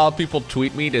once in a while, people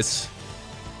tweet me this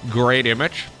great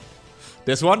image.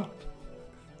 This one.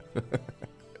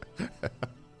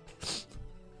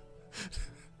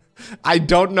 I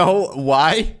don't know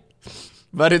why,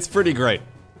 but it's pretty great.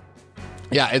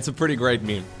 Yeah, it's a pretty great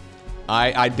meme.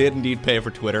 I did indeed pay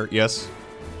for Twitter, yes.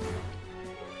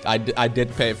 I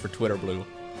did pay for Twitter Blue.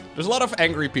 There's a lot of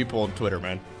angry people on Twitter,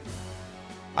 man.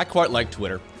 I quite like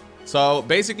Twitter. So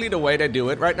basically the way they do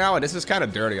it right now, and this is kind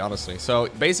of dirty, honestly. So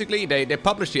basically they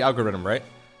publish the algorithm, right?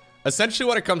 Essentially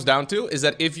what it comes down to is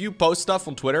that if you post stuff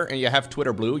on Twitter and you have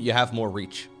Twitter Blue, you have more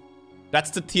reach. That's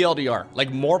the TLDR.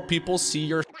 Like, more people see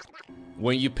your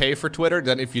when you pay for Twitter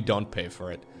than if you don't pay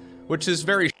for it. Which is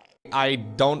very I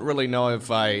don't really know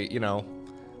if I, you know,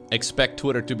 expect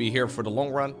Twitter to be here for the long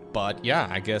run. But yeah,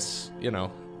 I guess, you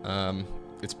know,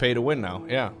 it's pay to win now,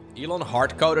 yeah. Elon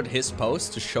hard-coded his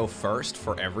post to show first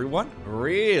for everyone?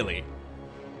 Really?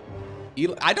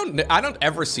 I don't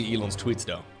ever see Elon's tweets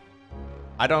though.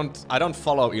 I don't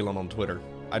follow Elon on Twitter.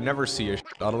 I never see a shit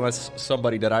unless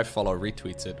somebody that I follow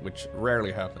retweets it, which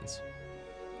rarely happens.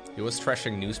 He was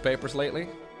trashing newspapers lately.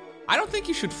 I don't think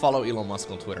you should follow Elon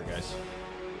Musk on Twitter, guys.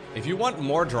 If you want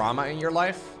more drama in your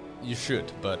life, you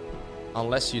should, but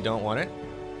unless you don't want it.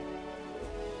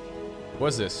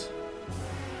 What's this?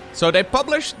 So they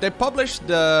published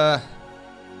the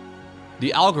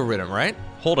algorithm, right?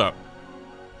 Hold up.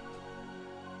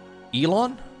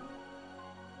 Elon?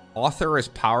 Author is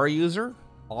power user?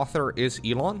 Author is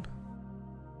Elon?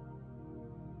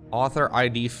 Author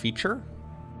ID feature?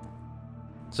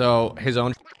 So his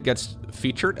own gets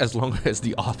featured as long as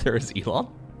the author is Elon?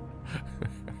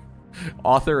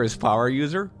 Author is power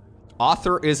user?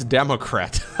 Author is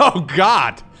Democrat. Oh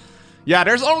god! Yeah,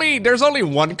 there's only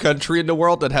one country in the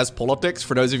world that has politics,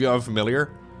 for those of you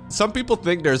unfamiliar. Some people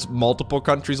think there's multiple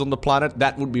countries on the planet.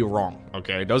 That would be wrong,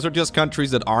 okay? Those are just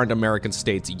countries that aren't American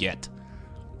states yet.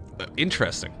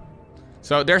 Interesting.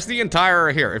 So there's the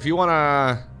entire, here, if you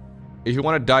wanna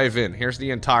dive in, here's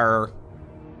the entire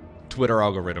Twitter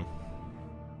algorithm.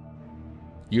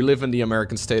 You live in the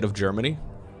American state of Germany?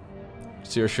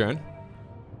 Sehr schön.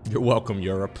 You're welcome,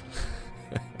 Europe.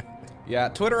 Yeah,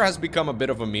 Twitter has become a bit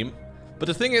of a meme. But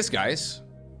the thing is, guys,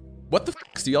 what the f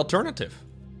is the alternative?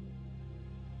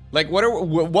 Like,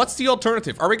 what's the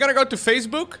alternative? Are we gonna go to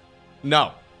Facebook?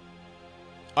 No.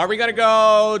 Are we gonna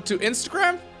go to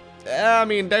Instagram? I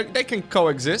mean, they can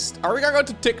coexist. Are we gonna go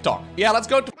to TikTok? Yeah, let's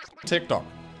go to TikTok.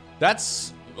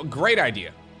 That's a great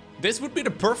idea. This would be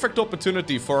the perfect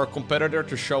opportunity for a competitor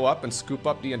to show up and scoop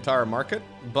up the entire market.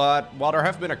 But while there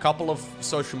have been a couple of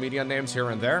social media names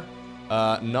here and there,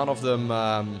 none of them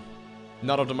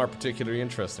are particularly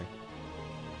interesting.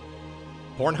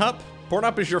 Pornhub?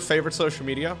 Pornhub is your favorite social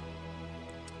media?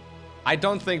 I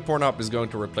don't think Pornhub is going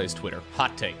to replace Twitter.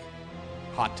 Hot take.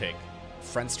 Hot take.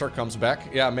 Friendster comes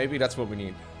back? Yeah, maybe that's what we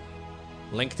need.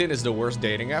 LinkedIn is the worst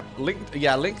dating app?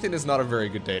 Yeah, LinkedIn is not a very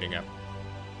good dating app.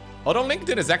 Although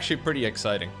LinkedIn is actually pretty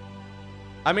exciting.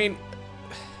 I mean,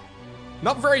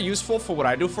 not very useful for what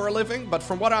I do for a living, but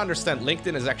from what I understand,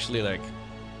 LinkedIn is actually like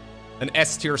an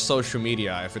S-tier social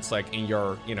media if it's like in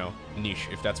your, you know, niche,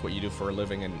 if that's what you do for a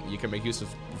living and you can make use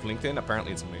of LinkedIn.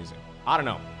 Apparently it's amazing. I don't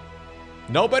know.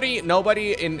 Nobody in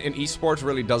esports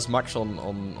really does much on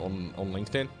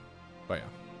LinkedIn. But yeah.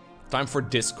 Time for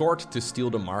Discord to steal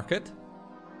the market.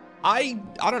 I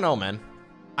don't know, man.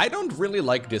 I don't really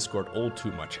like Discord all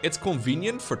too much. It's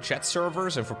convenient for chat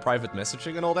servers and for private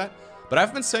messaging and all that, but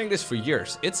I've been saying this for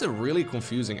years. It's a really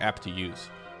confusing app to use.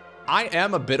 I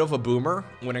am a bit of a boomer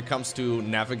when it comes to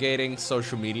navigating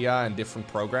social media and different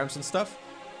programs and stuff.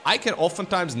 I can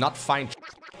oftentimes not find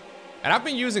and I've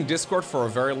been using Discord for a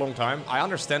very long time. I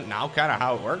understand now kind of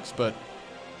how it works, but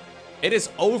it is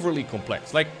overly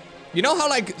complex. Like, you know how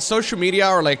like social media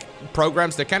or like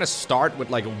programs, they kind of start with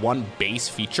like one base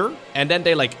feature and then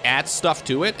they like add stuff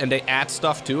to it and they add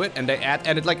stuff to it and they add,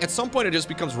 and it like at some point it just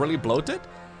becomes really bloated.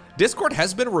 Discord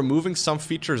has been removing some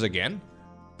features again,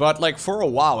 but like for a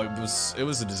while it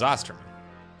was a disaster.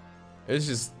 It's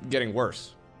just getting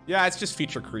worse. Yeah, it's just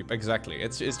feature creep, exactly.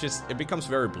 It's just, it becomes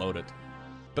very bloated.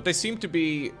 But they seem to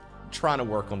be trying to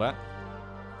work on that.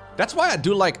 That's why I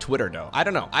do like Twitter, though. I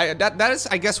don't know. That is,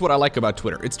 I guess, what I like about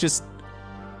Twitter. It's just,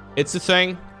 it's a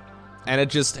thing, and it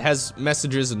just has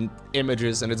messages and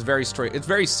images, and it's very straight. It's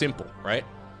very simple, right?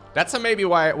 That's maybe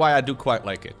why I do quite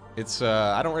like it. It's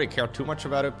I don't really care too much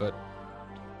about it, but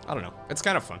I don't know. It's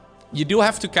kind of fun. You do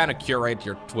have to kind of curate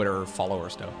your Twitter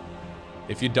followers, though.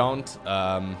 If you don't,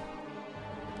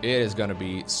 it is gonna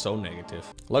be so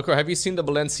negative. Lowko, have you seen the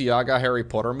Balenciaga Harry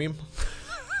Potter meme?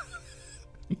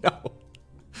 No,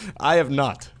 I have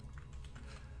not.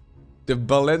 The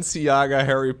Balenciaga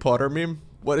Harry Potter meme?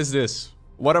 What is this?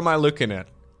 What am I looking at?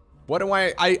 What am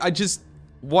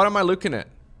what am I looking at?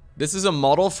 This is a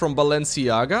model from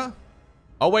Balenciaga?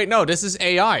 Oh wait, no, this is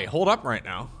AI. Hold up right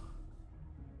now.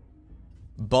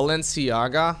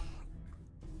 Balenciaga?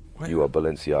 What? You are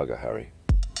Balenciaga, Harry.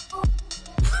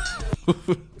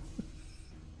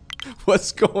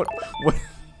 What's going? What?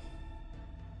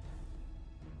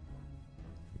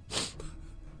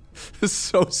 This is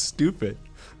so stupid.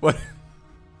 What?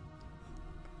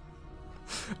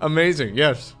 Amazing.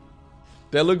 Yes,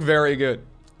 they look very good.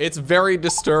 It's very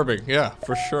disturbing. Yeah,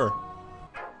 for sure.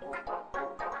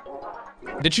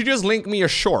 Did you just link me a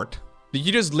short? Did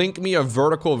you just link me a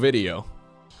vertical video?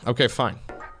 Okay, fine.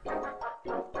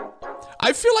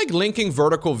 I feel like linking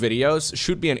vertical videos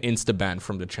should be an insta-ban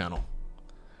from the channel.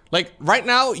 Like, right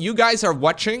now, you guys are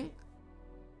watching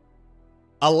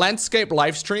a landscape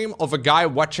live stream of a guy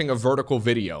watching a vertical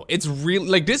video. It's really,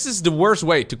 like, this is the worst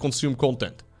way to consume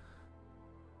content.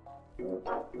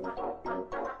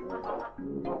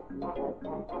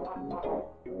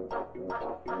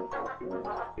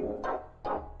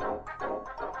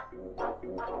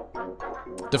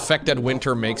 The fact that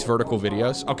Winter makes vertical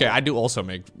videos. Okay, I do also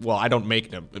make, well, I don't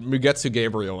make them. Mugetsu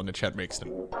Gabriel in the chat makes them.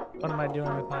 What am I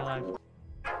doing with my life?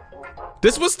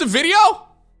 This was the video?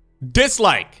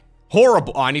 Dislike.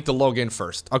 Horrible. Oh, I need to log in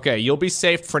first. Okay, you'll be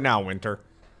saved for now, Winter.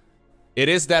 It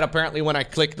is that apparently when I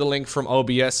click the link from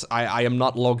OBS, I am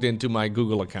not logged into my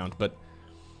Google account, but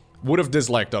would have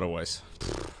disliked otherwise.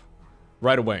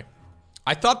 Right away.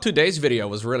 I thought today's video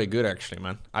was really good, actually,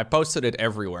 man. I posted it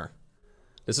everywhere.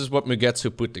 This is what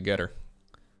Mugetsu put together.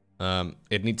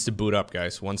 It needs to boot up,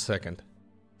 guys. 1 second.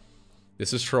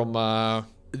 This is from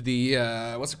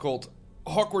what's it called?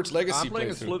 Hogwarts Legacy. I'm playing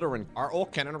Slytherin. Are all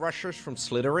cannon rushers from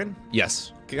Slytherin?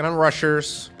 Yes. Cannon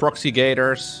rushers, proxy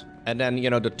gators, and then,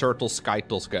 you know, the turtle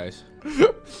skytles guys.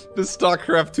 The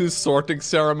StarCraft 2 sorting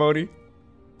ceremony.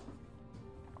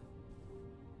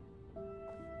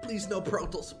 Please no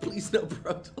Protals. Please no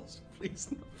Protals. Please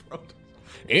no Protals.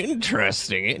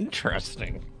 Interesting,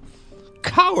 interesting.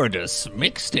 Cowardice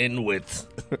mixed in with...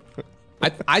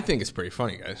 I think it's pretty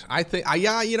funny, guys. I think,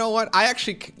 yeah, you know what?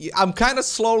 I'm kind of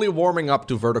slowly warming up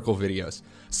to vertical videos.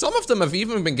 Some of them have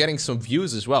even been getting some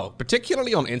views as well,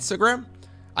 particularly on Instagram.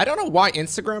 I don't know why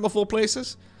Instagram of all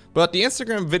places, but the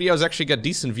Instagram videos actually get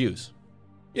decent views.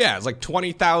 Yeah, it's like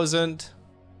 20,000,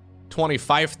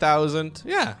 25,000.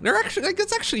 Yeah, they're actually, like,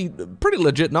 it's actually pretty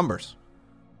legit numbers.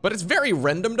 But it's very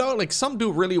random though, like some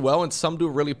do really well and some do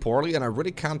really poorly, and I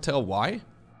really can't tell why.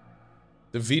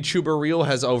 The VTuber reel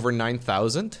has over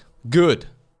 9,000. Good,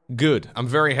 good. I'm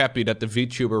very happy that the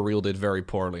VTuber reel did very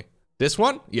poorly. This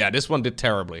one? Yeah, this one did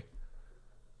terribly.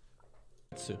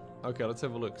 Okay, let's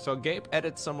have a look. So Gabe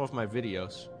edits some of my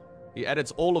videos. He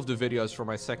edits all of the videos for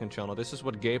my second channel. This is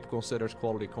what Gabe considers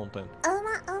quality content.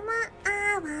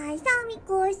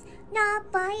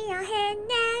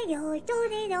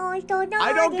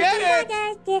 I don't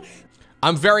get it!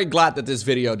 I'm very glad that this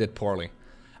video did poorly.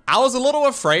 I was a little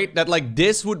afraid that, like,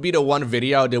 this would be the one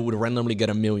video that would randomly get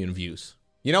 1 million views.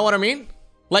 You know what I mean?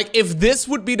 Like, if this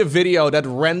would be the video that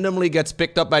randomly gets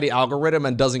picked up by the algorithm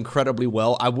and does incredibly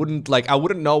well, I wouldn't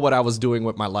know what I was doing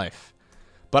with my life.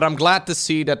 But I'm glad to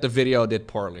see that the video did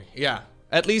poorly. Yeah,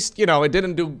 at least, you know, it did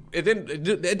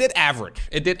average.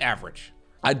 It did average.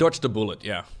 I dodged the bullet,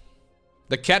 yeah.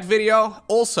 The cat video,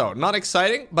 also not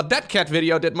exciting, but that cat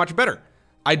video did much better.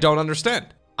 I don't understand.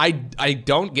 I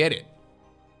don't get it.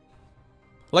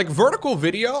 Like, vertical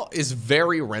video is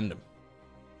very random.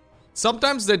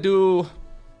 Sometimes they do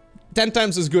 10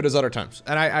 times as good as other times,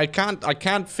 and I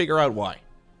can't figure out why.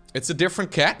 It's a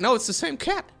different cat? No, it's the same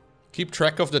cat. Keep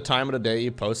track of the time of the day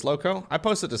you post, Lowko. I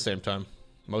post at the same time,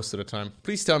 most of the time.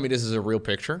 Please tell me this is a real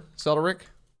picture, Celdric.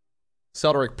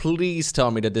 Celdric, please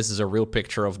tell me that this is a real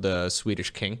picture of the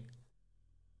Swedish king.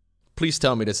 Please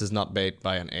tell me this is not made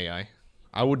by an AI.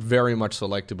 I would very much so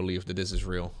like to believe that this is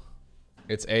real.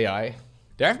 It's AI.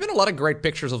 There have been a lot of great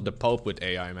pictures of the Pope with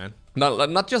AI, man.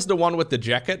 Not just the one with the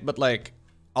jacket, but like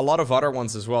a lot of other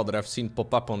ones as well that I've seen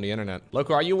pop up on the internet.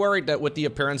 Lowko, are you worried that with the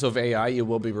appearance of AI, you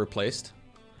will be replaced?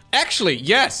 Actually,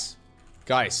 yes.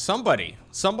 Guys, somebody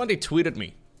tweeted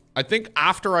me. I think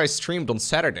after I streamed on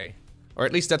Saturday. Or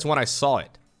at least that's when I saw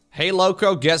it. Hey,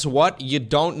 Lowko, guess what? You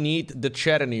don't need the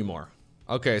chat anymore.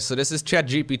 Okay, so this is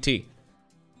ChatGPT.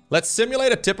 Let's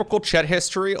simulate a typical chat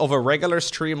history of a regular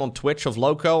stream on Twitch of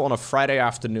Lowko on a Friday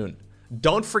afternoon.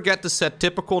 Don't forget to set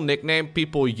typical nickname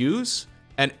people use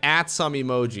and add some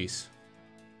emojis.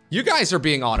 You guys are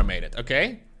being automated,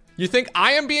 okay? You think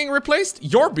I am being replaced?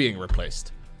 You're being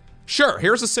replaced. Sure,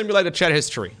 here's a simulated chat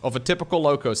history of a typical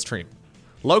Lowko stream.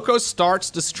 Lowko starts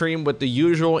the stream with the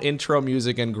usual intro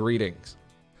music and greetings.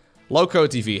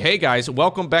 LowkoTV, hey guys,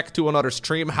 welcome back to another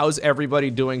stream. How's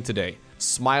everybody doing today?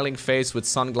 Smiling face with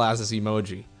sunglasses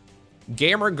emoji.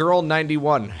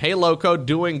 GamerGirl91, hey Lowko,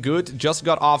 doing good, just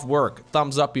got off work,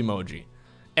 thumbs up emoji.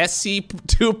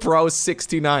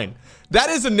 SC2Pro69, that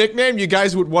is a nickname you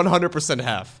guys would 100%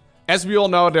 have. As we all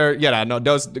know,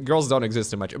 those girls don't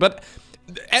exist too much, but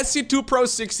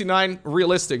SC2Pro69,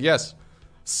 realistic, yes.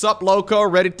 Sup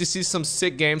Lowko, ready to see some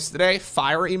sick games today,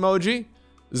 fire emoji.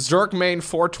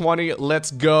 Zerkmain420,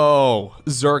 let's go.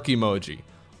 Zerk emoji.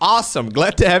 Awesome,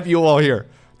 glad to have you all here.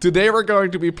 Today we're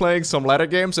going to be playing some ladder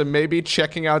games and maybe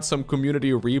checking out some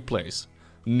community replays.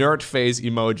 Nerd phase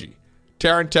emoji.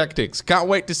 Terran Tactics, can't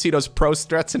wait to see those pro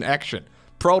strats in action.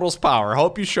 Protoss Power,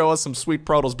 hope you show us some sweet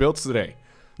Protoss builds today.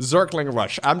 Zerkling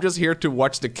Rush, I'm just here to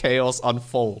watch the chaos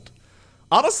unfold.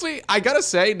 Honestly, I gotta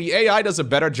say, the AI does a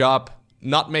better job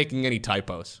not making any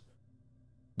typos.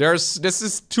 This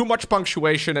is too much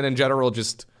punctuation and in general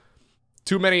just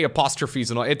too many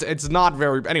apostrophes and all. It's not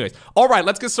very, anyways. All right,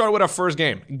 let's get started with our first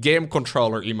game. Game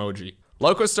controller emoji.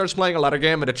 Lowko starts playing a ladder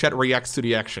game and the chat reacts to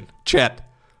the action. Chat,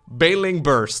 bailing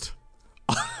burst.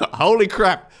 Holy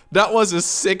crap, that was a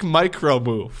sick micro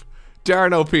move.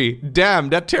 Terran OP, damn,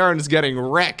 that Terran is getting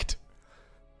wrecked.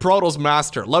 Protoss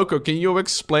Master, Lowko, can you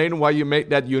explain why you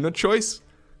made that unit choice?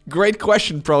 Great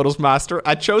question, Protoss Master.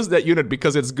 I chose that unit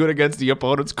because it's good against the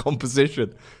opponent's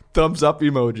composition. Thumbs up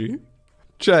emoji.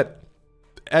 Chat.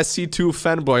 SC2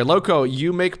 fanboy. Lowko,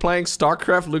 you make playing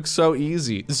StarCraft look so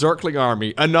easy. Zerkling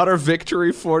Army. Another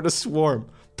victory for the Swarm.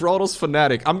 Protoss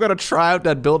Fanatic. I'm gonna try out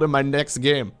that build in my next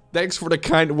game. Thanks for the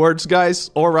kind words,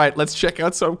 guys. Alright, let's check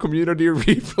out some community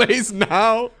replays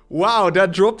now. Wow,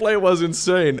 that drop play was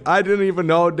insane. I didn't even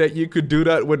know that you could do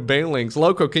that with Banelings.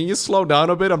 Lowko, can you slow down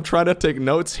a bit? I'm trying to take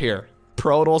notes here.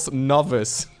 Protoss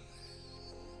Novice.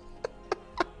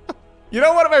 You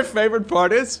know what my favorite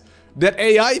part is? That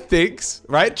AI thinks,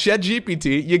 right?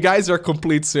 ChatGPT, you guys are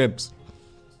complete simps.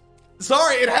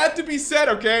 Sorry, it had to be said,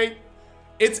 okay?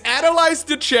 It's analyzed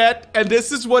the chat, and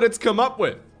this is what it's come up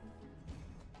with.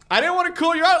 I didn't want to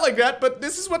call you out like that, but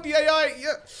this is what the AI,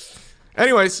 yeah.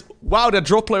 Anyways, wow, that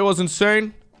drop play was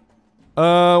insane.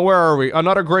 Where are we?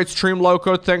 Another great stream,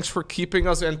 Lowko. Thanks for keeping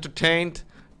us entertained.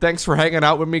 Thanks for hanging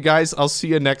out with me, guys. I'll see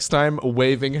you next time.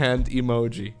 Waving hand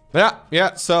emoji.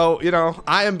 Yeah, so, you know,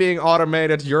 I am being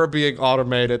automated. You're being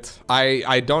automated.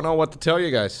 I don't know what to tell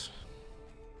you guys.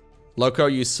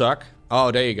 Lowko, you suck.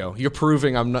 Oh, there you go. You're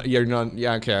proving you're not,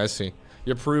 yeah, okay, I see.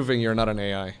 You're proving you're not an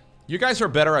AI. You guys are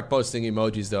better at posting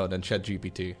emojis, though, than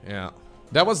ChatGPT. Yeah.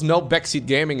 That was no backseat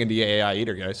gaming in the AI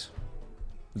either, guys.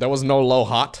 That was no low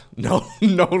hot. No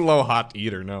low hot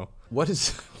either, no. What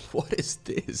is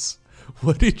this?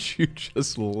 What did you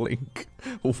just link?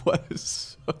 What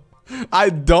is... I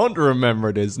don't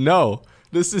remember this. No.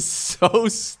 This is so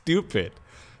stupid.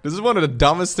 This is one of the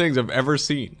dumbest things I've ever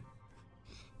seen.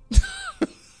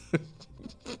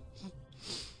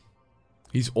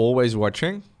 He's always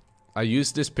watching. I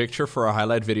used this picture for a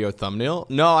highlight video thumbnail.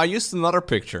 No, I used another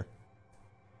picture.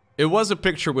 It was a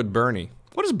picture with Bernie.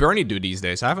 What does Bernie do these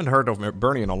days? I haven't heard of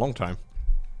Bernie in a long time.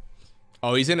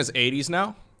 Oh, he's in his 80s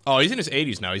now? Oh, he's in his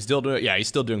 80s now. He's still doing, yeah, he's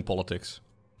still doing politics.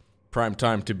 Prime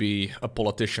time to be a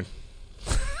politician.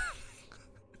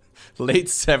 Late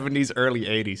 70s, early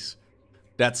 80s.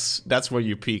 That's where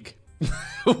you peak.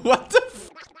 What the f,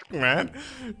 man?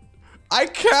 I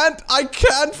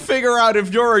can't figure out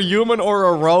if you're a human or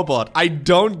a robot. I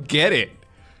don't get it.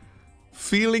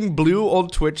 Feeling blue on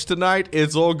Twitch tonight.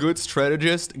 It's all good,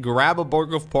 strategist. Grab a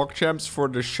book of PogChamps for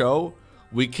the show.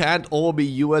 We can't all be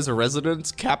US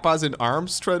residents. Kappas in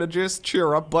arms, strategist.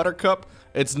 Cheer up, Buttercup.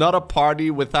 It's not a party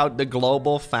without the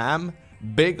global fam.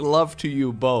 Big love to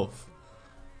you both.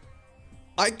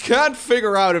 I can't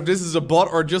figure out if this is a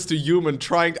bot or just a human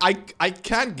trying. I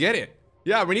can't get it.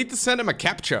 Yeah, we need to send him a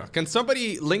captcha. Can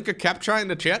somebody link a captcha in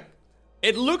the chat?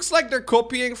 It looks like they're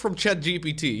copying from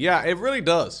ChatGPT. Yeah, it really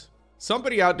does.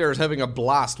 Somebody out there is having a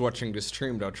blast watching this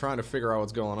stream though, trying to figure out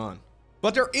what's going on.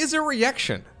 But there is a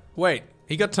reaction. Wait,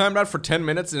 he got timed out for 10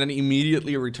 minutes and then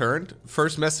immediately returned.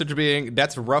 First message being,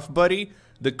 that's rough, buddy.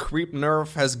 The creep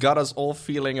nerf has got us all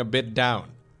feeling a bit down.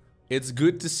 It's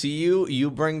good to see you. You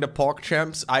bring the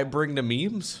PogChamps, I bring the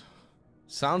memes.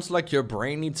 Sounds like your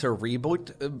brain needs a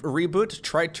reboot.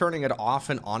 Try turning it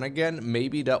off and on again.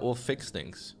 Maybe that will fix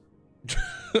things.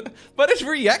 But it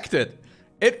reacted.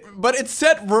 But it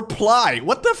said reply.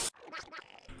 What the f?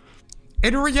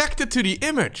 It reacted to the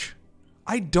image.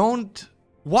 I don't...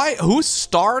 Why? Who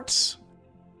starts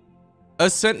a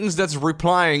sentence that's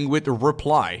replying with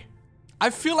reply? I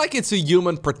feel like it's a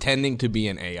human pretending to be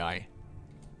an AI.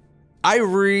 I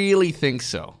really think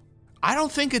so. I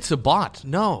don't think it's a bot,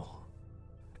 no.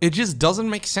 It just doesn't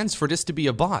make sense for this to be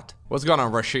a bot. What's going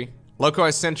on, Rushy? Lowko, I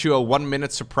sent you a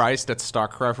 1-minute surprise that's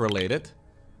StarCraft related.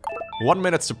 1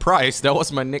 minute surprise? That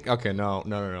was my nick. Okay,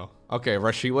 no. Okay,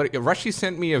 Rushy, Rushy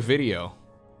sent me a video.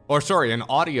 Or sorry, an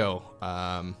audio.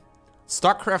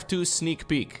 StarCraft 2 sneak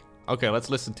peek. Okay, let's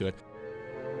listen to it.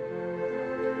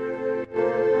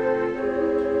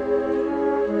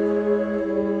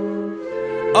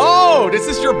 Oh, this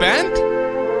is your band?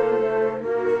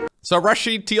 So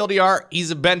Rushy, TLDR,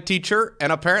 he's a band teacher,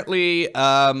 and apparently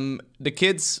the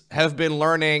kids have been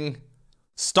learning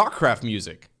StarCraft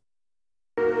music.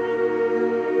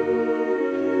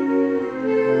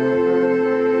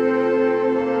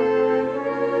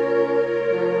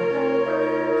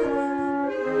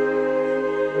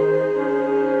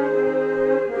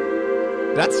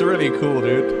 That's really cool,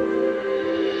 dude.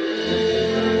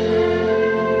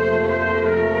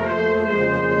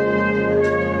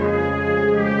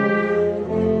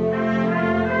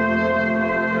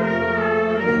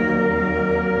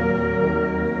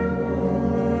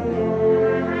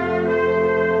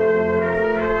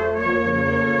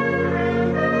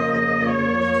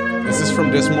 This is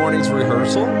from this morning's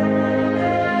rehearsal.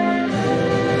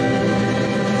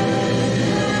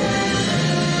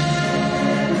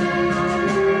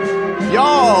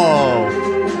 Yo!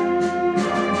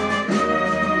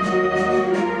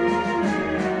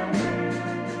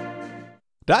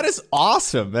 That is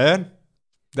awesome, man.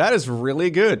 That is really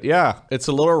good. Yeah, it's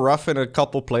a little rough in a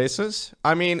couple places.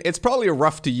 I mean, it's probably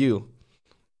rough to you.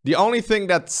 The only thing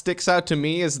that sticks out to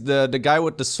me is the guy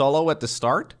with the solo at the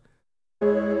start.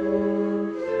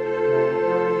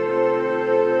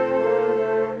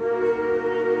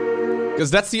 Because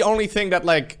that's the only thing that,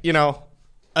 like, you know,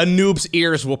 a noob's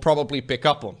ears will probably pick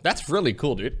up on. That's really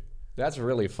cool, dude. That's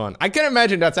really fun. I can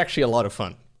imagine that's actually a lot of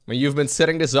fun. When you've been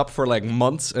setting this up for like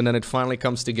months and then it finally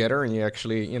comes together and you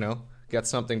actually, you know, get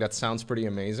something that sounds pretty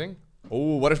amazing.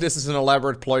 Oh, what if this is an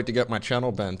elaborate ploy to get my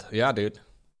channel banned? Yeah, dude.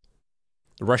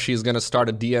 Rushy is gonna start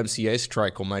a DMCA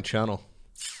strike on my channel.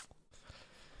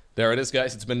 There it is,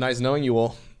 guys. It's been nice knowing you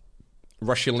all.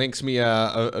 Rushy links me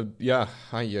yeah,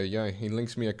 he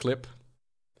links me a clip.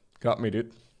 Got me,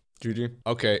 dude. GG.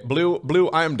 Okay, Blue,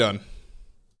 I am done.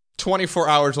 24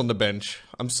 hours on the bench.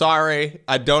 I'm sorry.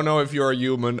 I don't know if you're a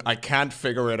human. I can't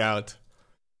figure it out.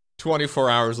 24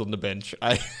 hours on the bench.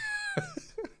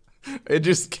 It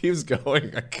just keeps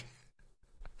going.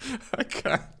 I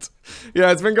can't.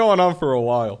 Yeah, it's been going on for a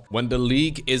while. When the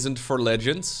league isn't for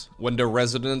legends, when the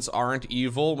residents aren't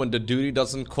evil, when the duty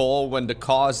doesn't call, when the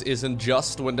cause isn't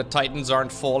just, when the titans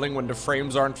aren't falling, when the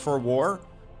frames aren't for war,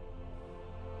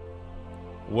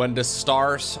 when the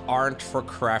stars aren't for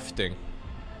crafting.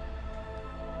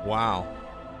 Wow.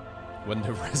 When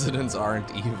the residents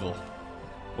aren't evil.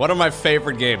 One of my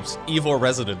favorite games, Evil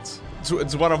Residents.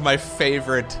 It's one of my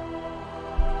favorite.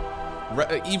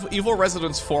 Evil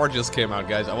Residents 4 just came out,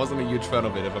 guys. I wasn't a huge fan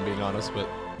of it, if I'm being honest, but...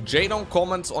 Jadon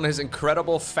comments on his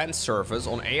incredible fan service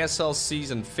on ASL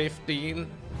Season 15,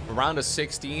 around the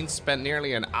 16, spent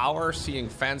nearly an hour seeing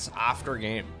fans after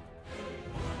game.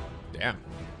 Damn.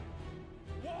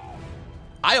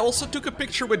 I also took a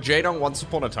picture with Jadon once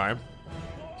upon a time.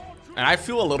 And I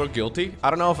feel a little guilty. I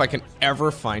don't know if I can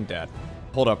ever find that.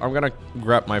 Hold up, I'm gonna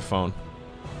grab my phone.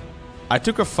 I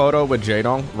took a photo with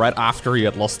Jadon right after he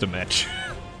had lost the match.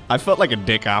 I felt like a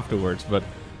dick afterwards, but...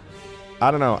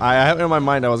 I don't know. I had in my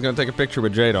mind I was gonna take a picture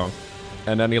with Jadon.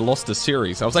 And then he lost the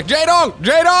series. I was like, Jadon!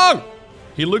 Jadon!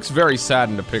 He looks very sad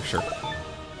in the picture.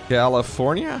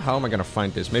 California? How am I gonna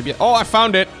find this? Maybe... Oh, I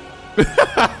found it!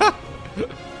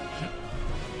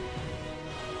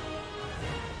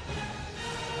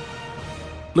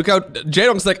 Look how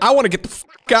Jadong's like, I want to get the f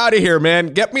out of here, man.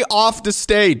 Get me off the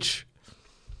stage.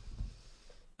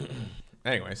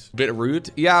 Anyways, bit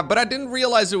rude. Yeah, but I didn't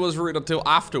realize it was rude until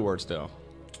afterwards, though.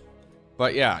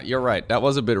 But yeah, you're right. That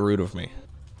was a bit rude of me.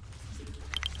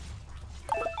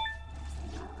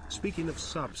 Speaking of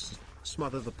subs,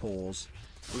 smother the pause.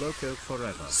 Lowko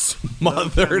forever.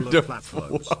 Smother the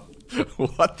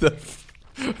What the f?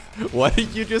 What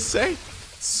did you just say?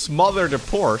 Smother the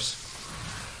pores?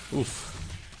 Oof.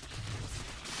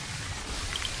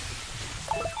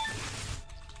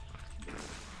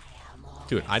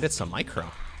 Dude, I did some micro.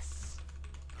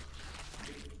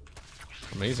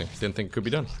 Amazing. Didn't think it could be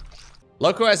done.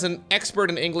 Lowko, as an expert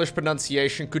in English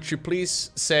pronunciation, could you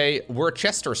please say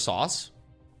Worcester sauce?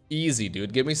 Easy,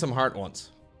 dude. Give me some hard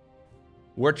ones.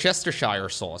 Worcestershire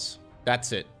sauce.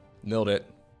 That's it. Nailed it.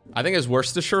 I think it's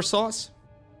Worcestershire sauce.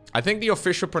 I think the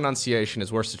official pronunciation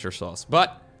is Worcestershire sauce.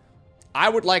 But I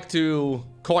would like to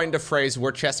coin the phrase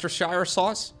Worcestershire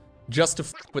sauce just to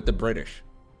f with the British.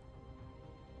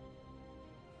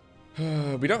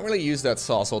 We don't really use that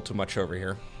sauce all too much over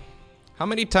here. How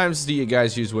many times do you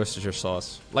guys use Worcestershire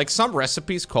sauce? Like, some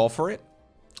recipes call for it.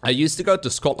 I used to go to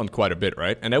Scotland quite a bit,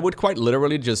 right? And I would quite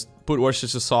literally just put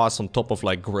Worcestershire sauce on top of,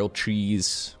 like, grilled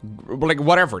cheese. Like,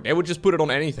 whatever. They would just put it on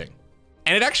anything.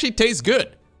 And it actually tastes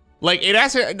good. Like, it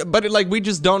has, but like, we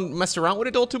just don't mess around with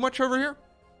it all too much over here.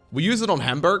 We use it on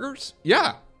hamburgers.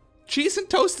 Yeah. Cheese and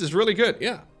toast is really good,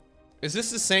 yeah. Is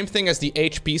this the same thing as the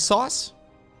HP sauce?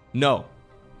 No.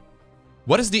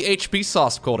 What is the HP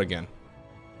sauce called again?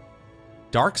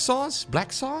 Dark sauce?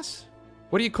 Black sauce?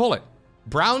 What do you call it?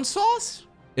 Brown sauce?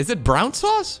 Is it brown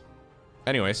sauce?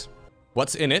 Anyways,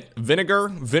 what's in it?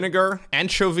 Vinegar,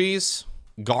 anchovies,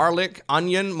 garlic,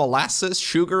 onion, molasses,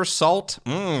 sugar, salt.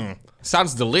 Mmm,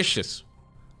 sounds delicious.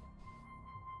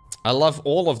 I love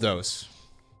all of those.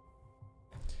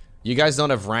 You guys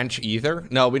don't have ranch either?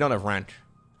 No, we don't have ranch.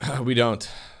 We don't.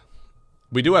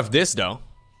 We do have this though.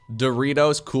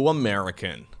 Doritos Cool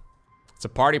American. It's a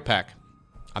party pack.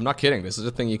 I'm not kidding. This is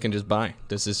a thing you can just buy.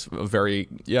 This is a very,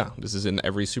 yeah, this is in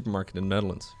every supermarket in the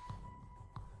Netherlands.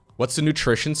 What's the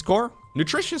nutrition score?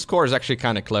 Nutrition score is actually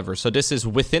kind of clever. So this is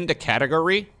within the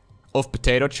category of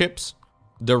potato chips.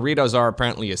 Doritos are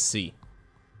apparently a C.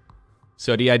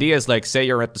 So the idea is, like, say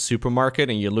you're at the supermarket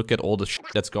and you look at all the shit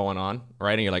that's going on,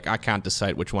 right? And you're like, I can't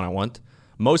decide which one I want.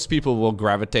 Most people will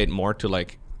gravitate more to,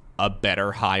 like, a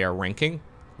better, higher ranking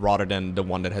rather than the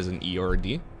one that has an E or a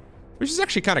D. Which is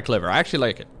actually kind of clever. I actually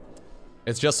like it.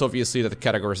 It's just obviously that the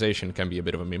categorization can be a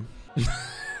bit of a meme.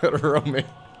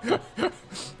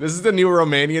 This is the new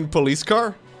Romanian police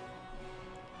car?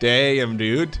 Damn,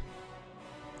 dude.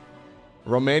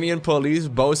 Romanian police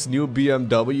boast new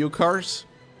BMW cars?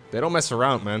 They don't mess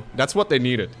around, man. That's what they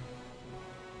needed.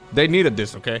 They needed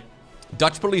this, okay?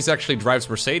 Dutch police actually drives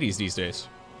Mercedes these days.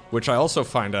 Which I also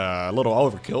find a little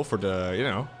overkill for the, you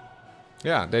know.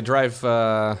 Yeah, they drive,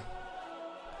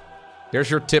 there's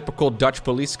your typical Dutch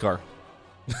police car.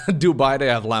 Dubai, they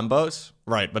have Lambos.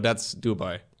 Right, but that's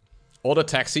Dubai. All the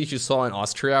taxis you saw in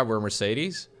Austria were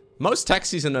Mercedes. Most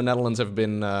taxis in the Netherlands have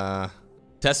been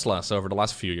Teslas over the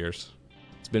last few years.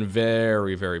 It's been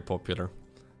very, very popular.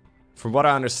 From what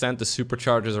I understand, the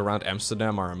superchargers around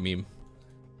Amsterdam are a meme.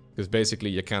 Because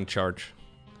basically you can't charge.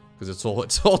 Because it's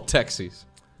all taxis.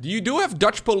 You do have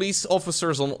Dutch police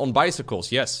officers on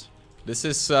bicycles, yes. This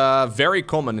is very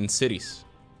common in cities.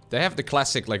 They have the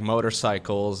classic, like,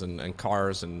 motorcycles and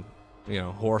cars and, you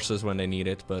know, horses when they need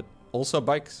it, but also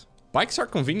bikes. Bikes are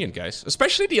convenient, guys,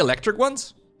 especially the electric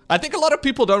ones. I think a lot of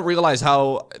people don't realize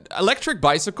how electric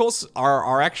bicycles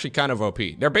are actually kind of OP.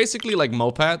 They're basically like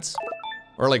mopeds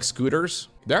or like scooters.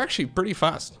 They're actually pretty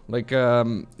fast. Like,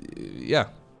 yeah.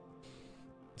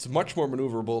 It's much more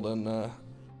maneuverable than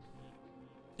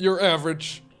your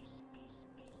average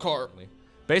car.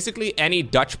 Basically, any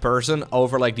Dutch person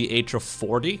over, like, the age of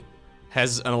 40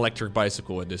 has an electric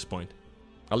bicycle at this point.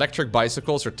 Electric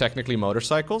bicycles are technically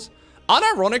motorcycles.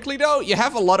 Unironically, though, you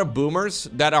have a lot of boomers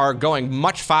that are going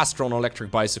much faster on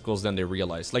electric bicycles than they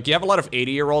realize. Like, you have a lot of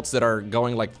 80-year-olds that are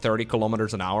going, like, 30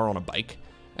 kilometers an hour on a bike,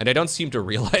 and they don't seem to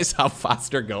realize how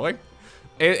fast they're going.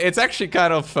 It's actually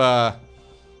kind of,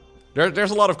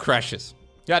 there's a lot of crashes.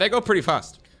 Yeah, they go pretty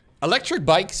fast. Electric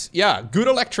bikes, yeah, good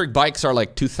electric bikes are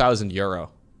like 2,000 euro.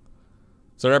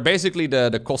 So they're basically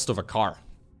the cost of a car.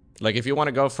 Like, if you want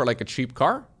to go for, like, a cheap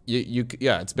car,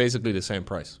 yeah, it's basically the same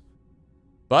price.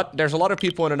 But there's a lot of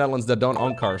people in the Netherlands that don't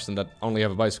own cars and that only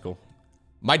have a bicycle.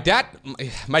 My dad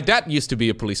used to be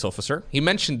a police officer. He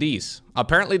mentioned these.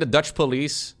 Apparently the Dutch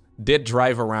police did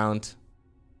drive around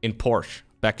in Porsche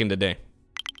back in the day.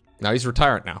 Now he's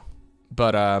retired now.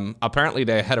 But apparently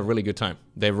they had a really good time.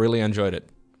 They really enjoyed it.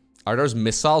 Are those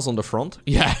missiles on the front?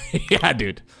 Yeah, yeah,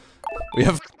 dude. We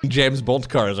have James Bond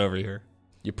cars over here.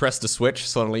 You press the switch,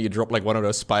 suddenly you drop like one of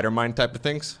those Spider-Man type of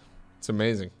things. It's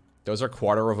amazing. Those are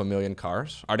 $250,000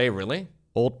 cars. Are they really?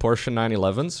 Old Porsche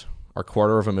 911s are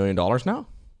 $250,000 now?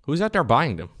 Who's out there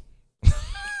buying them?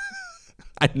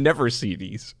 I never see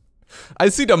these. I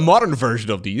see the modern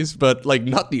version of these, but like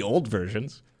not the old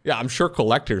versions. Yeah, I'm sure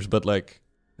collectors, but like,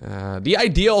 The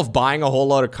idea of buying a whole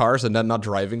lot of cars and then not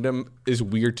driving them is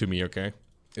weird to me, okay?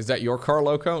 Is that your car,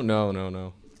 Lowko? No, no,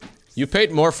 no. You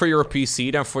paid more for your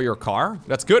PC than for your car?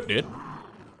 That's good, dude.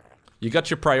 You got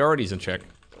your priorities in check.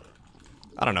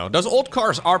 I don't know. Those old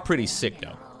cars are pretty sick,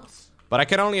 though. But I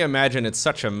can only imagine it's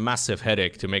such a massive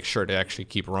headache to make sure they actually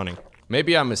keep running.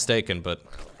 Maybe I'm mistaken, but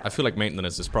I feel like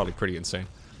maintenance is probably pretty insane.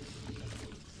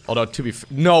 Although, to be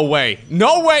no way.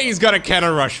 No way he's gonna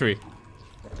cannon rush me.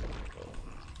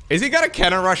 Is he gonna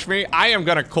cannon rush me? I am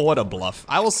gonna call it a bluff.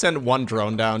 I will send one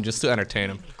drone down just to entertain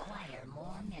him.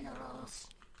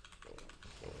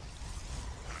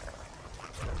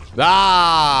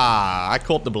 Ah, I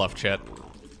called the bluff, chat.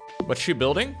 What's she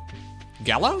building?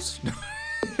 Gallows?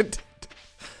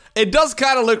 It does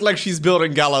kind of look like she's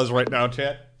building gallows right now,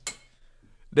 chat.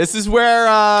 This is where,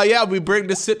 yeah, we bring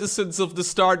the citizens of the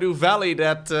Stardew Valley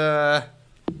that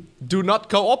do not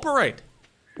cooperate.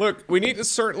 Look, we need a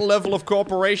certain level of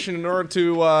cooperation in order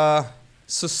to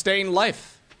sustain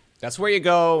life. That's where you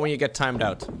go when you get timed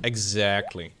out.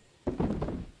 Exactly.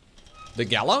 The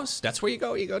gallows? That's where you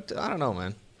go? You go to, I don't know,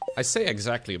 man. I say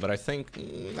exactly, but I think,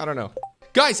 I don't know.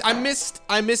 Guys, I missed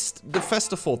the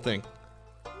festival thing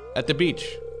at the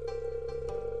beach.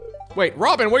 Wait,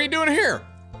 Robin, what are you doing here?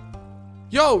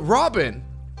 Yo, Robin.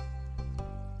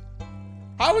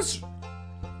 I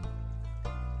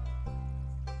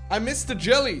missed the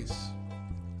jellies.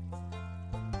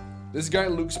 This guy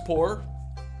looks poor.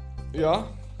 Yeah.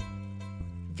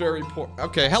 Very poor.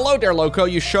 Okay, hello there, Lowko.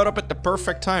 You showed up at the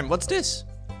perfect time. What's this?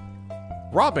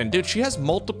 Robin, dude, she has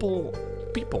multiple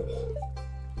people.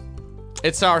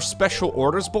 It's our special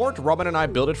orders board. Robin and I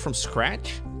built it from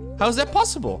scratch. How's that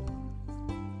possible?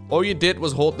 All you did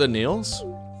was hold the nails?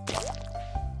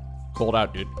 Cold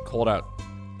out, dude. Cold out.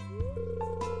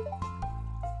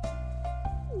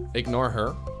 Ignore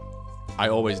her. I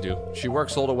always do. She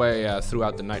works all the way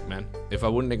throughout the night, man. If I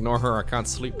wouldn't ignore her, I can't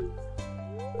sleep.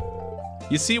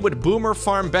 You see, with Boomer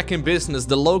Farm back in business,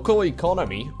 the local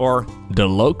economy, or the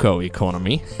Lowko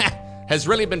economy, has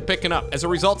really been picking up. As a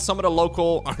result, some of the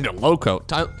local,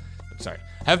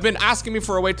 have been asking me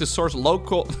for a way to source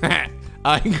local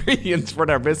ingredients for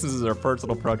their businesses or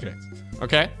personal projects.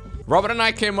 Okay? Robin and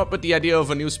I came up with the idea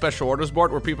of a new special orders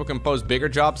board where people can post bigger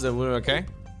jobs than we, okay?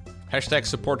 Hashtag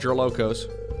support your Lowkos.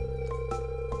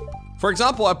 For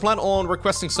example, I plan on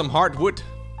requesting some hardwood.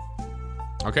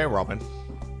 Okay, Robin.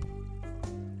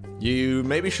 You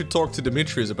maybe should talk to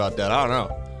Demetrius about that. I don't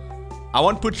know. I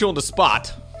won't put you on the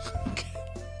spot.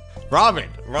 Robin.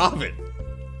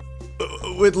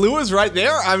 With Lewis right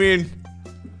there, I mean,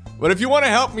 but if you want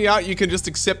to help me out, you can just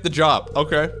accept the job.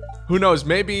 Okay. Who knows?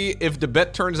 Maybe if the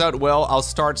bet turns out well, I'll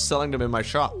start selling them in my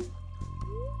shop.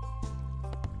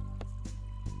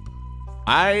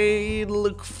 I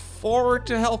look forward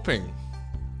to helping.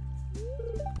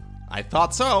 I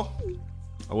thought so.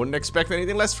 I wouldn't expect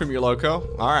anything less from you,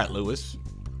 Lowko. All right, Lewis.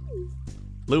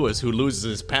 Lewis, who loses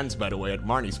his pens, by the way, at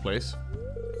Marnie's place.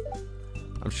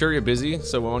 I'm sure you're busy,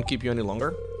 so we won't keep you any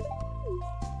longer.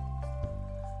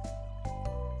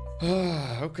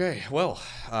 Okay, well,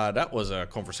 that was a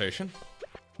conversation.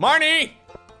 Marnie!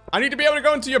 I need to be able to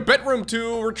go into your bedroom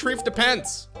to retrieve the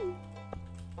pens.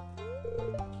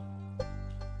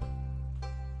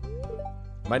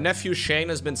 My nephew Shane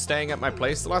has been staying at my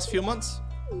place the last few months.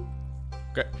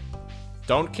 Okay.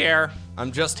 Don't care.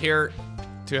 I'm just here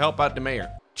to help out the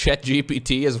mayor.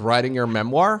 ChatGPT is writing your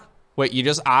memoir? Wait, you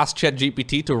just asked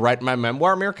ChatGPT to write my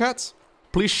memoir, Meerkats?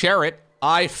 Please share it.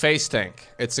 I Face Tank.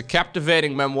 It's a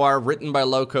captivating memoir written by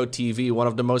LowkoTV, one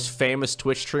of the most famous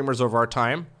Twitch streamers of our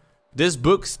time. This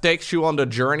book takes you on the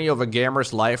journey of a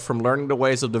gamer's life, from learning the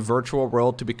ways of the virtual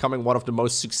world to becoming one of the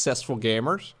most successful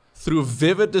gamers. Through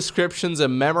vivid descriptions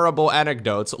and memorable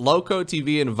anecdotes,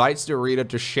 LowkoTV invites the reader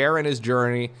to share in his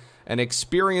journey and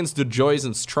experience the joys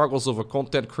and struggles of a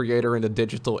content creator in the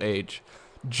digital age.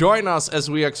 Join us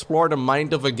as we explore the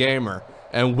mind of a gamer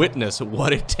and witness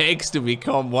what it takes to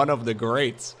become one of the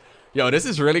greats. Yo, this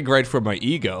is really great for my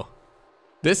ego.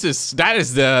 That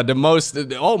is the most,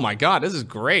 oh my god, this is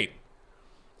great.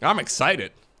 I'm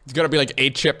excited. It's gonna be like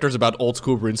 8 chapters about old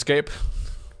school RuneScape.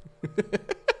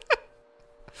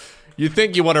 You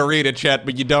think you want to read it, chat,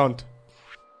 but you don't.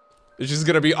 It's just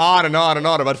gonna be on and on and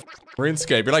on about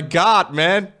RuneScape. You're like, God,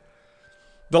 man.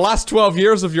 The last 12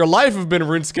 years of your life have been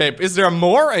RuneScape. Is there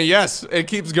more? And yes, it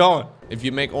keeps going. If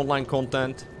you make online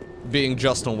content, being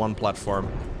just on one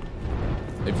platform.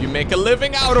 If you make a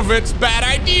living out of it, it's a bad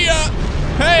idea.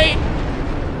 Hey!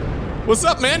 What's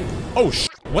up, man? Oh,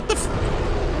 what the f-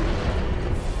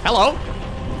 Hello?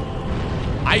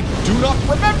 I do not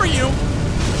remember you.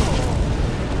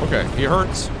 Okay, he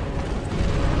hurts.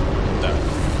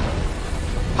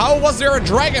 How was there a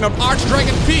dragon on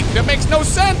Archdragon Peak? That makes no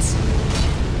sense!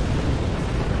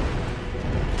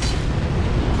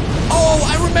 Oh,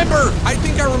 I remember! I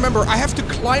think I remember. I have to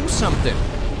climb something.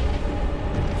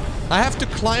 I have to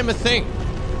climb a thing.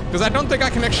 Because I don't think I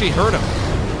can actually hurt him.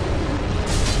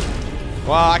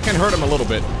 Well, I can hurt him a little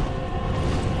bit.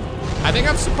 I think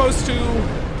I'm supposed to...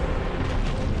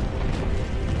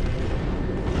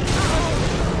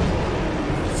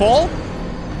 fall?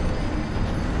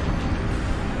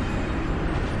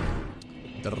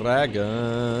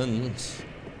 Dragons.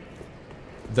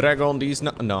 Dragon these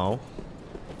no. No.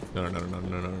 No.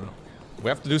 We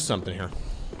have to do something here.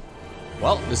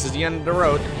 Well, this is the end of the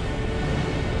road.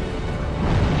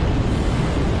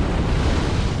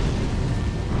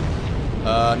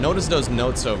 Notice those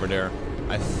notes over there.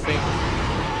 I think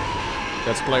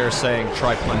that's players saying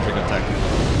try plunging attack.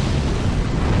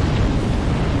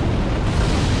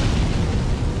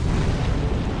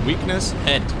 Weakness,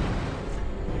 head.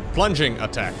 Plunging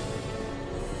attack.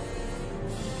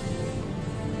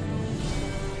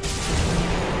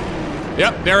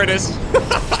 Yep, there it is.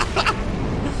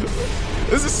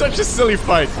 This is such a silly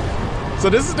fight. So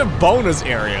this is the bonus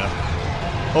area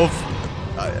of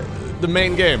the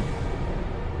main game.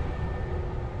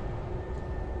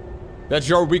 That's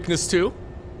your weakness too?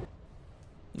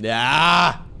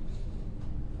 Yeah.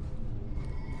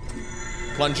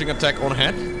 Plunging attack on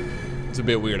head? It's a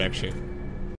bit weird actually.